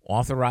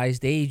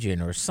authorized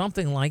agent or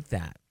something like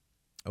that.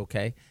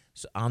 Okay,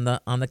 so on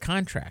the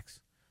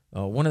contracts,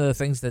 one of the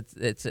things that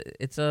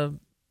it's a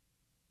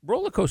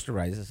roller coaster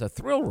ride. It's a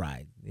thrill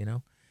ride,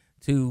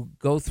 to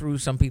go through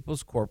some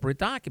people's corporate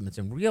documents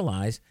and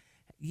realize,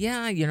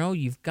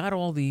 you've got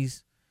all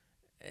these.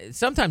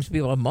 Sometimes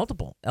people have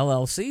multiple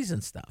LLCs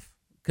and stuff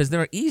because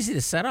they're easy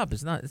to set up.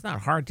 It's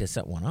not hard to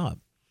set one up.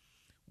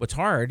 What's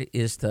hard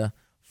is to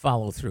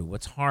follow through.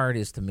 What's hard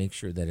is to make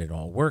sure that it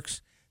all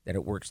works, that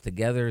it works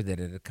together, that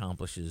it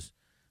accomplishes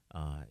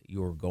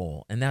your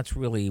goal. And that's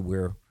really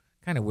where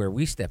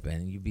we step in.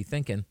 And you'd be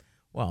thinking,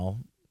 well,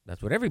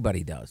 that's what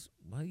everybody does.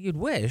 Well, you'd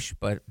wish,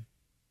 but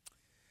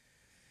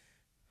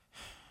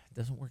it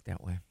doesn't work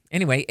that way.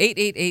 Anyway,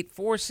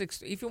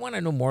 888-463. If you want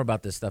to know more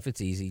about this stuff, it's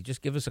easy.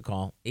 Just give us a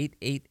call,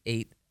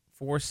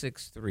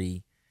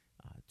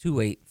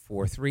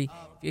 888-463-2843. If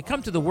you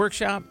come to the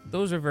workshop,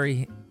 those are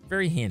very,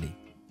 very handy.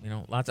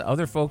 Lots of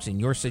other folks in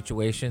your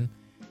situation.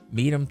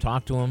 Meet them,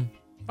 talk to them,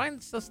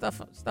 find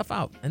stuff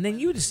out, and then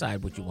you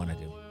decide what you want to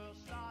do.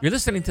 You're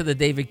listening to The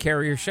David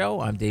Carrier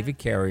Show. I'm David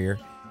Carrier,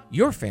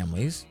 your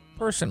family's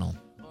personal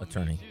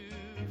attorney.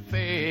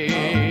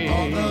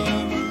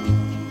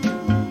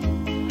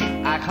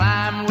 I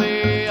climbed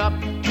way up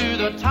to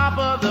the top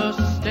of the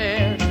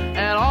stairs,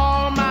 and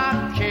all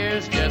my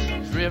cares just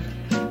drift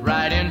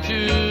right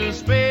into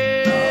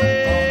space.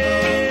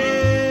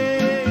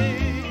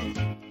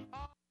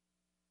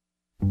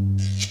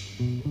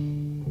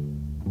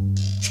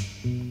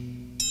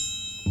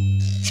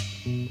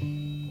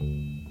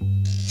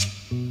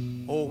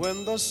 Oh,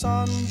 when the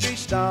sun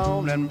beats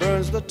down and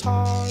burns the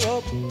tar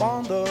up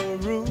on the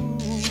roof,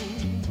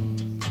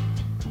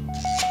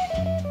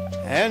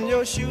 and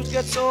your shoes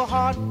get so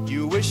hot,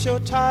 you wish your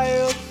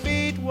tired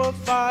feet were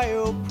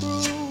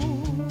fireproof.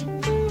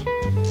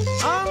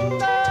 Under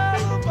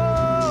the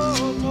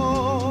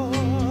boardwalk,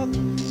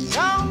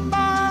 down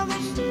by the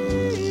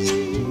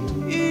sea,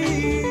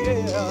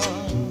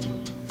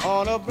 yeah.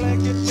 On a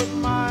blanket with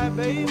my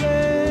baby,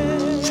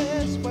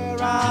 that's where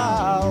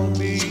I'll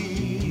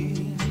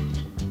be.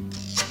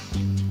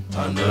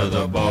 Under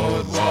the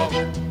boardwalk,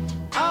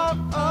 out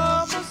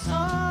of the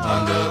sun.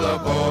 Under the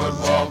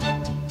boardwalk,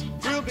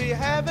 be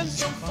having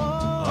some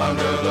fun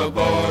under the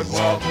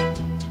boardwalk.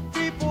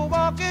 People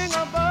walking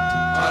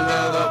above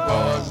under the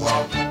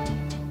boardwalk.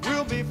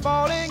 We'll be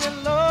falling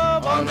in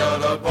love under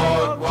the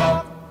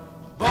boardwalk.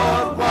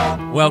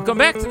 Boardwalk. Welcome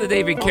back to the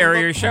David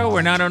Carrier Show.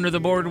 We're not under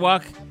the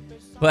boardwalk,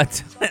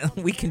 but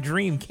we can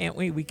dream, can't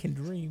we? We can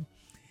dream.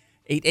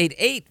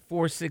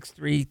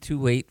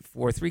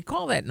 888-463-2843.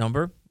 Call that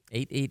number,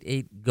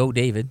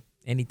 888-GO-DAVID,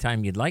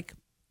 anytime you'd like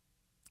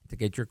to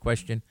get your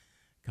question,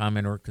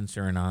 comment, or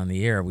concern on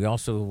the air. We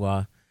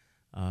also,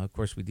 of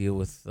course, we deal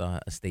with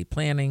estate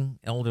planning,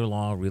 elder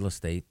law, real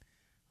estate,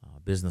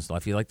 business law.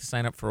 If you'd like to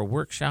sign up for a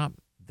workshop,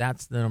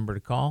 that's the number to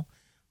call,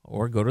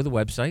 or go to the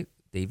website,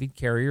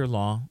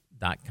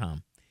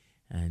 davidcarrierlaw.com,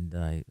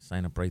 and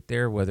sign up right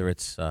there, whether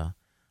it's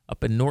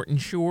up in Norton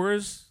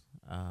Shores,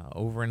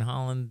 over in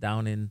Holland,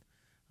 down in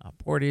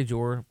Portage,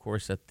 or, of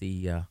course, at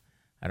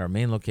our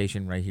main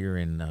location right here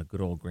in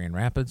good old Grand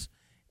Rapids,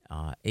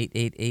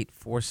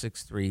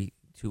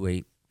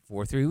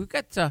 888-463-2843. We've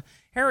got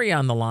Harry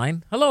on the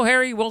line. Hello,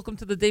 Harry. Welcome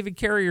to the David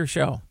Carrier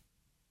Show.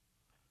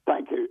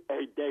 Thank you.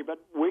 Hey, David,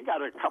 we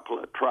got a couple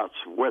of trusts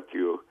with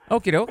you.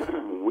 Okie doke.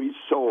 We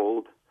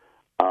sold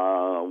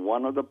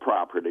one of the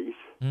properties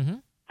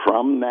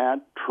from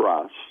that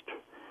trust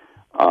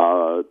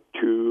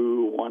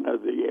to one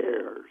of the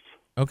heirs.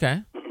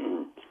 Okay.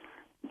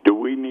 Do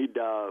we need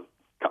to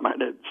come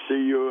in and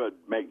see you and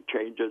make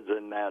changes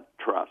in that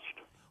trust?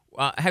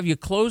 Have you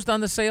closed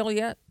on the sale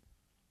yet?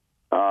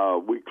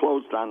 We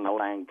closed on the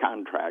land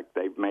contract.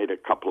 They've made a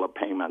couple of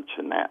payments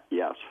in that,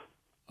 yes.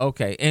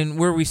 Okay. And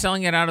were we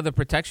selling it out of the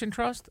protection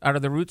trust, out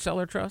of the root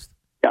cellar trust?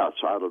 Yes,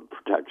 out of the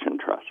protection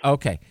trust.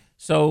 Okay.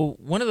 So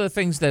one of the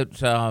things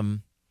that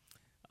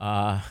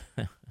now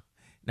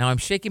I'm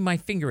shaking my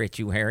finger at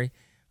you, Harry.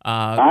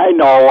 I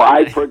know.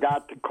 I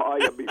forgot to call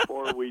you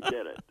before we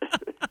did it.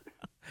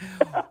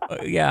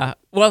 Yeah.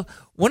 Well,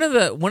 one of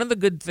the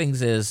good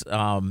things is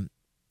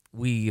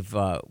we've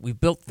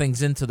built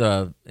things into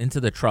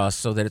the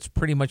trust so that it's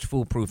pretty much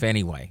foolproof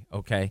anyway.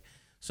 Okay,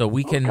 so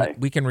we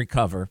can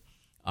recover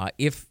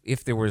if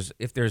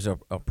there's a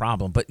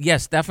problem. But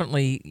yes,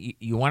 definitely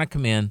you want to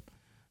come in.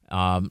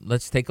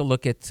 Let's take a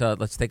look at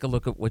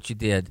what you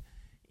did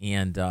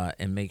and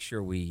make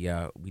sure we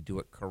do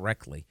it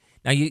correctly.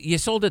 Now you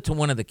sold it to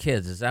one of the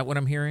kids. Is that what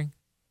I'm hearing?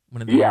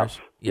 One of the heirs?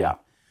 Yeah.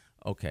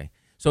 Okay.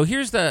 So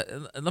here's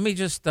let me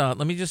just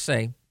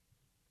say.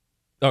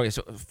 Okay,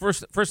 so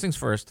first things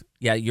first.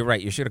 Yeah, you're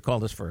right. You should have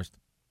called us first,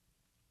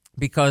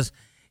 because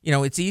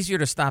it's easier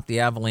to stop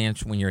the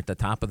avalanche when you're at the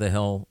top of the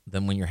hill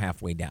than when you're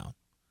halfway down,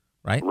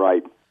 right?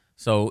 Right.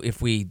 So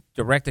if we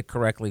direct it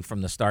correctly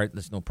from the start,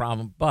 there's no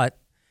problem. But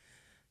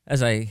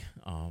as I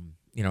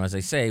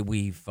say,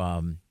 we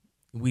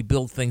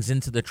build things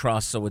into the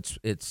trust, so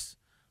it's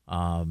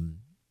I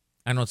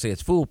don't say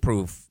it's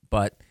foolproof,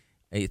 but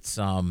it's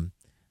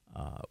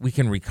we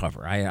can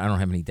recover. I don't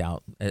have any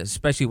doubt.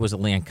 Especially was a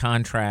land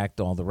contract,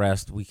 all the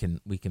rest. We can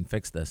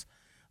fix this.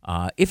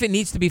 If it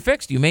needs to be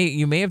fixed, you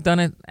may have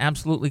done it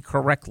absolutely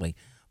correctly,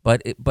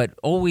 but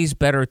always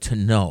better to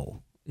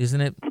know,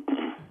 isn't it?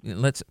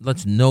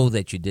 Let's know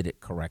that you did it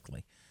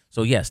correctly.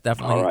 So yes,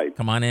 definitely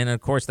come on in. And of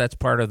course, that's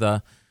part of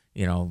the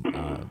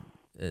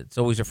it's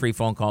always a free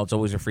phone call. It's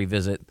always a free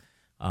visit.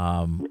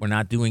 We're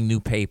not doing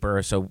new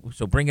paper, so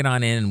bring it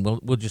on in,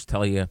 and we'll just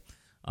tell you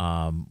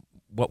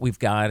what we've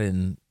got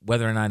and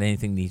whether or not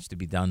anything needs to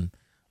be done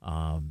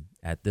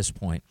at this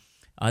point.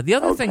 The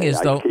other thing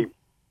is, though,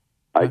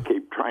 I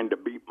keep trying to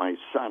beat my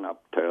son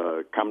up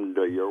to come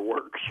to your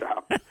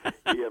workshop.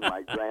 He and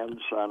my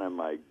grandson and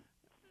my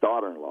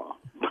daughter-in-law.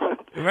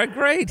 Right,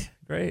 great.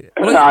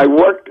 Well, I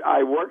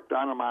worked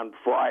on him on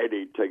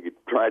Friday to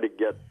try to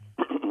get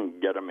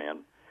him in.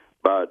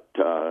 But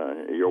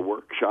your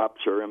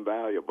workshops are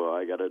invaluable,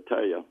 I got to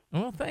tell you.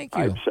 Well, thank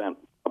you. I've sent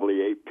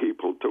probably 8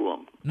 people to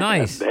them.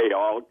 Nice. And they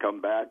all come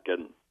back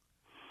and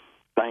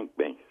thank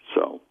me.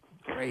 So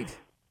great.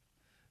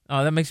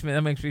 Oh, that makes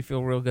me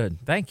feel real good.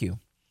 Thank you.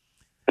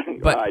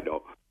 But I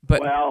know.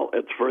 But well,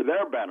 it's for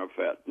their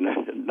benefit,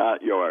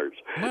 not yours.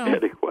 Well,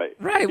 anyway,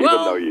 right. Even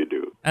though you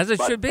do, as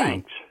it should be.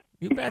 Thanks.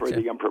 You betcha. For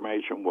the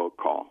information, we'll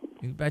call.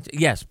 You betcha.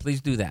 Yes, please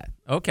do that.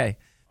 Okay.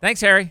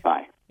 Thanks, Harry.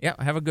 Bye. Yeah.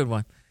 Have a good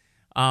one.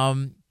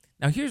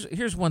 Now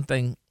here's one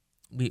thing.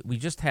 We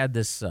just had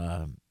this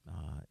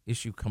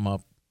issue come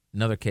up.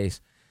 Another case.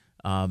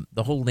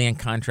 The whole land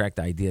contract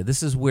idea.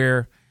 This is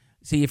where,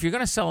 see, if you're going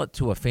to sell it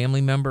to a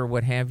family member,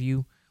 what have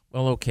you,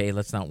 well, okay,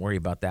 let's not worry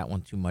about that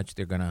one too much.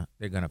 They're gonna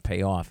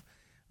pay off.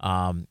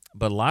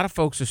 But a lot of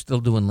folks are still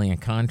doing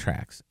land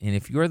contracts, and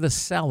if you're the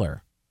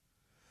seller,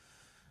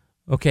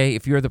 okay,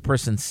 if you're the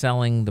person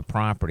selling the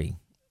property,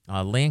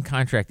 land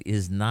contract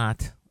is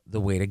not the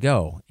way to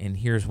go, and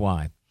here's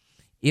why.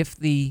 If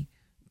the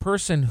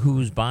person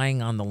who's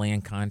buying on the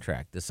land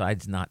contract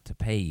decides not to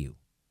pay you,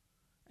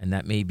 and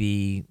that may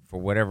be for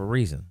whatever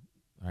reason,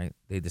 right?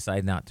 They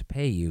decide not to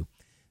pay you,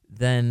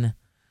 then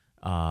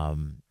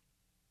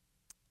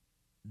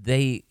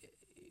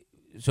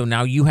so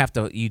now you have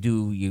to,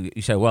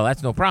 you say, well,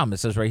 that's no problem. It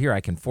says right here,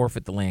 I can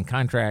forfeit the land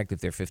contract if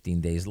they're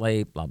 15 days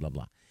late, blah, blah,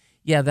 blah.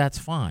 Yeah, that's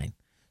fine.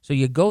 So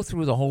you go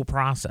through the whole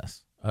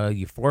process.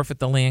 You forfeit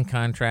the land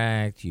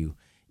contract, you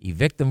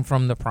evict them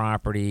from the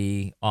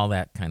property, all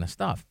that kind of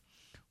stuff.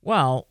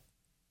 Well,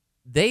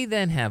 they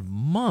then have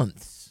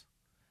months,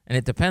 and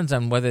it depends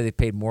on whether they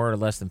paid more or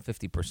less than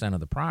 50% of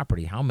the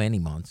property, how many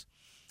months,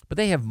 but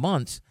they have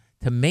months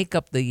to make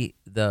up the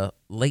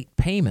late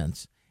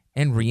payments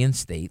and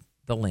reinstate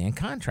the land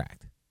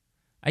contract.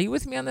 Are you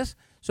with me on this?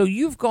 So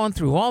you've gone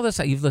through all this.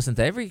 You've listened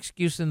to every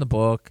excuse in the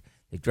book.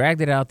 They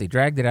dragged it out.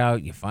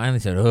 You finally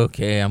said,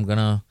 okay, I'm going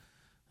to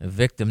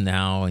evict them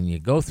now, and you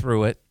go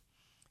through it.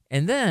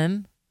 And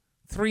then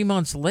 3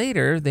 months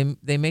later,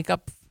 they make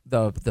up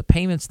the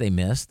payments they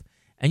missed,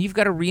 and you've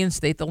got to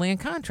reinstate the land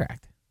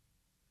contract.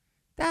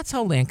 That's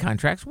how land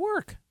contracts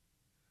work.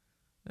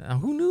 Now,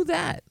 who knew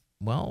that?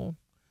 Well,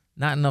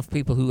 not enough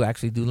people who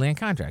actually do land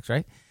contracts,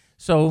 right?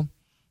 So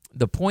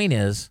the point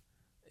is,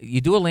 you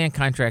do a land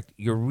contract,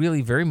 you're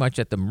really very much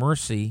at the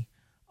mercy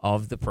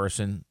of the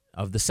person,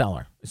 of the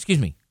seller,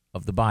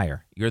 of the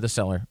buyer. You're the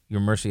seller, you're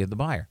mercy of the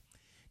buyer.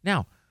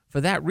 Now, for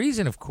that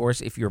reason, of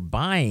course, if you're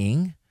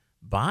buying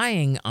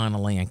on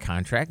a land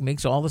contract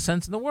makes all the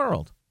sense in the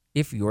world.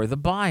 If you're the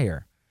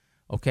buyer,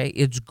 okay,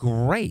 it's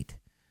great.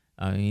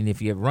 I mean,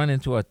 if you run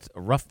into a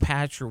rough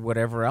patch or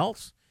whatever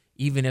else,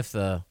 even if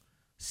the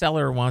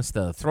seller wants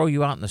to throw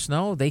you out in the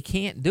snow, they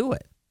can't do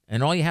it.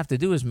 And all you have to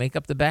do is make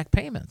up the back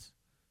payments,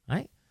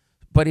 right?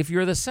 But if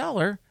you're the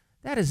seller,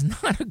 that is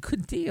not a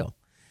good deal.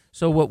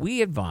 So what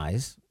we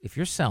advise, if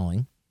you're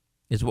selling,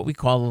 is what we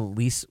call a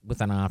lease with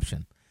an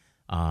option.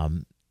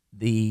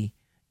 The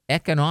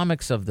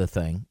economics of the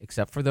thing,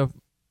 except for the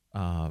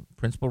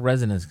principal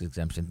residence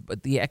exemption,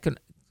 but the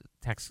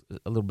tax,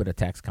 a little bit of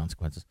tax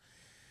consequences.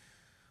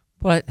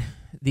 But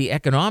the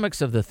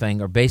economics of the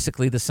thing are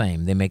basically the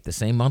same. They make the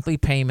same monthly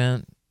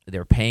payment.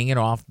 They're paying it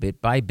off bit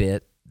by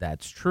bit.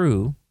 That's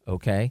true,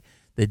 okay?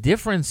 The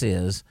difference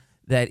is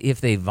that if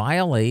they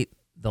violate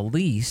the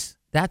lease,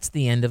 that's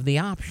the end of the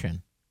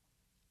option,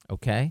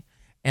 okay?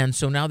 And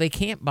so now they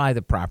can't buy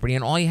the property,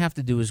 and all you have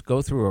to do is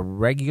go through a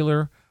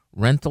regular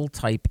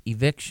rental-type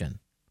eviction.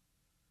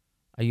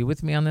 Are you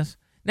with me on this?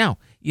 Now,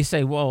 you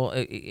say, well,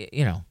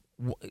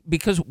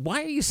 because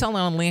why are you selling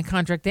on land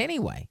contract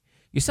anyway?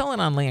 You're selling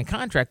on land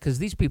contract because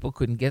these people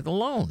couldn't get a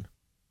loan.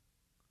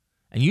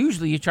 And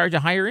usually you charge a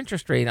higher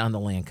interest rate on the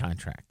land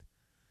contract.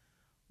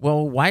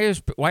 Well, why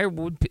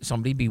would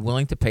somebody be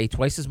willing to pay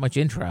twice as much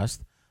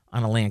interest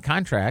on a land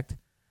contract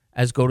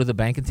as go to the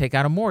bank and take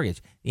out a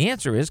mortgage? The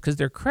answer is because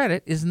their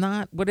credit is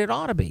not what it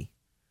ought to be.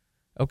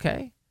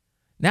 Okay?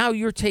 Now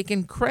you're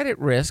taking credit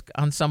risk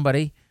on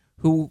somebody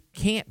who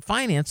can't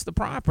finance the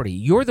property.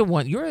 You're the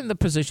one. You're in the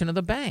position of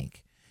the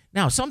bank.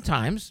 Now,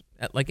 sometimes,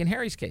 like in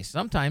Harry's case,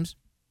 sometimes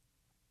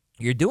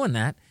you're doing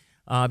that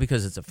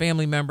because it's a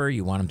family member.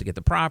 You want them to get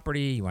the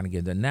property. You want to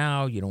give them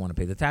now. You don't want to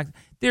pay the tax.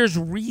 There's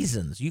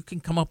reasons. You can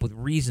come up with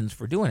reasons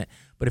for doing it.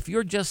 But if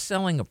you're just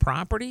selling a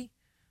property,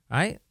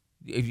 right,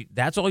 if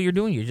that's all you're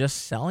doing, you're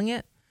just selling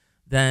it,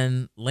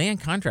 then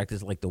land contract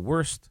is like the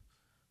worst.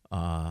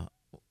 I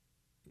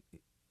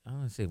don't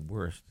want to say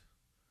worst.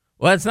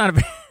 Well, it's not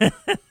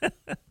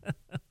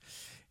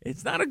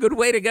it's not a good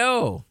way to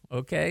go.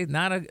 Okay,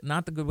 not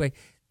the good way.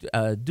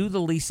 Do the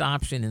lease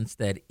option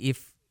instead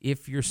if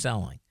you're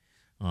selling,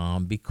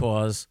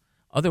 because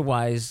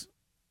otherwise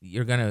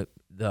you're gonna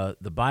the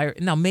buyer.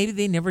 Now maybe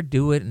they never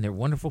do it and they're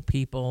wonderful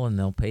people and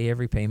they'll pay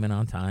every payment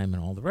on time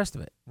and all the rest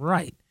of it.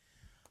 Right?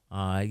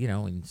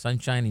 In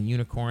sunshine and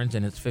unicorns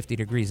and it's 50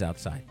 degrees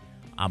outside.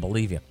 I'll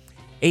believe you.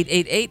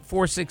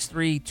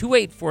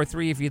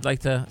 888-463-2843 if you'd like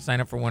to sign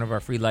up for one of our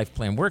free life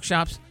plan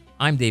workshops.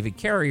 I'm David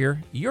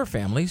Carrier, your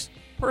family's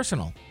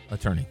personal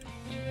attorney.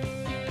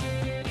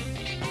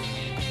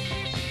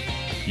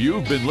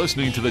 You've been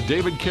listening to The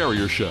David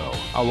Carrier Show,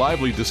 a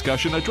lively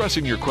discussion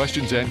addressing your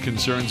questions and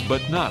concerns,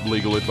 but not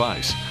legal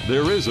advice.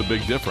 There is a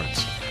big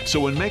difference.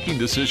 So when making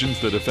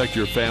decisions that affect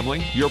your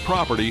family, your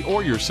property,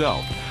 or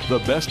yourself, the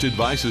best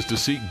advice is to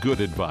seek good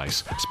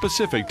advice,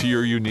 specific to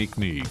your unique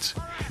needs.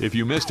 If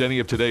you missed any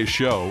of today's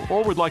show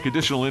or would like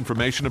additional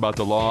information about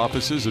the law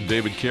offices of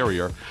David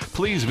Carrier,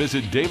 please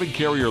visit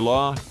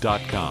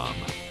davidcarrierlaw.com.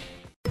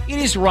 It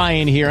is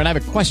Ryan here, and I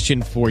have a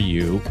question for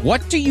you.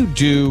 What do you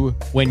do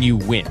when you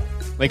win?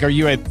 Like, are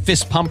you a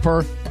fist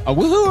pumper, a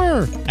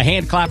woohooer, a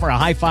hand clapper, a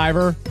high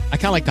fiver? I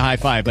kind of like the high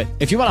five, but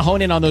if you want to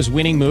hone in on those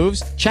winning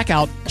moves, check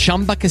out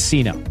Chumba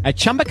Casino. At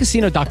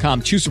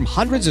ChumbaCasino.com, choose from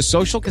hundreds of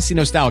social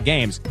casino-style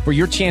games for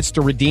your chance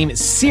to redeem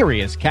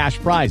serious cash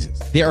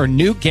prizes. There are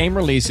new game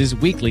releases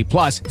weekly,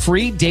 plus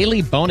free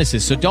daily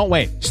bonuses. So don't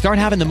wait. Start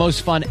having the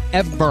most fun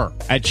ever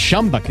at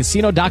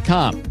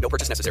ChumbaCasino.com. No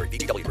purchase necessary.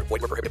 VGW Group.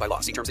 Void where prohibited by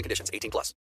law. See terms and conditions. 18+.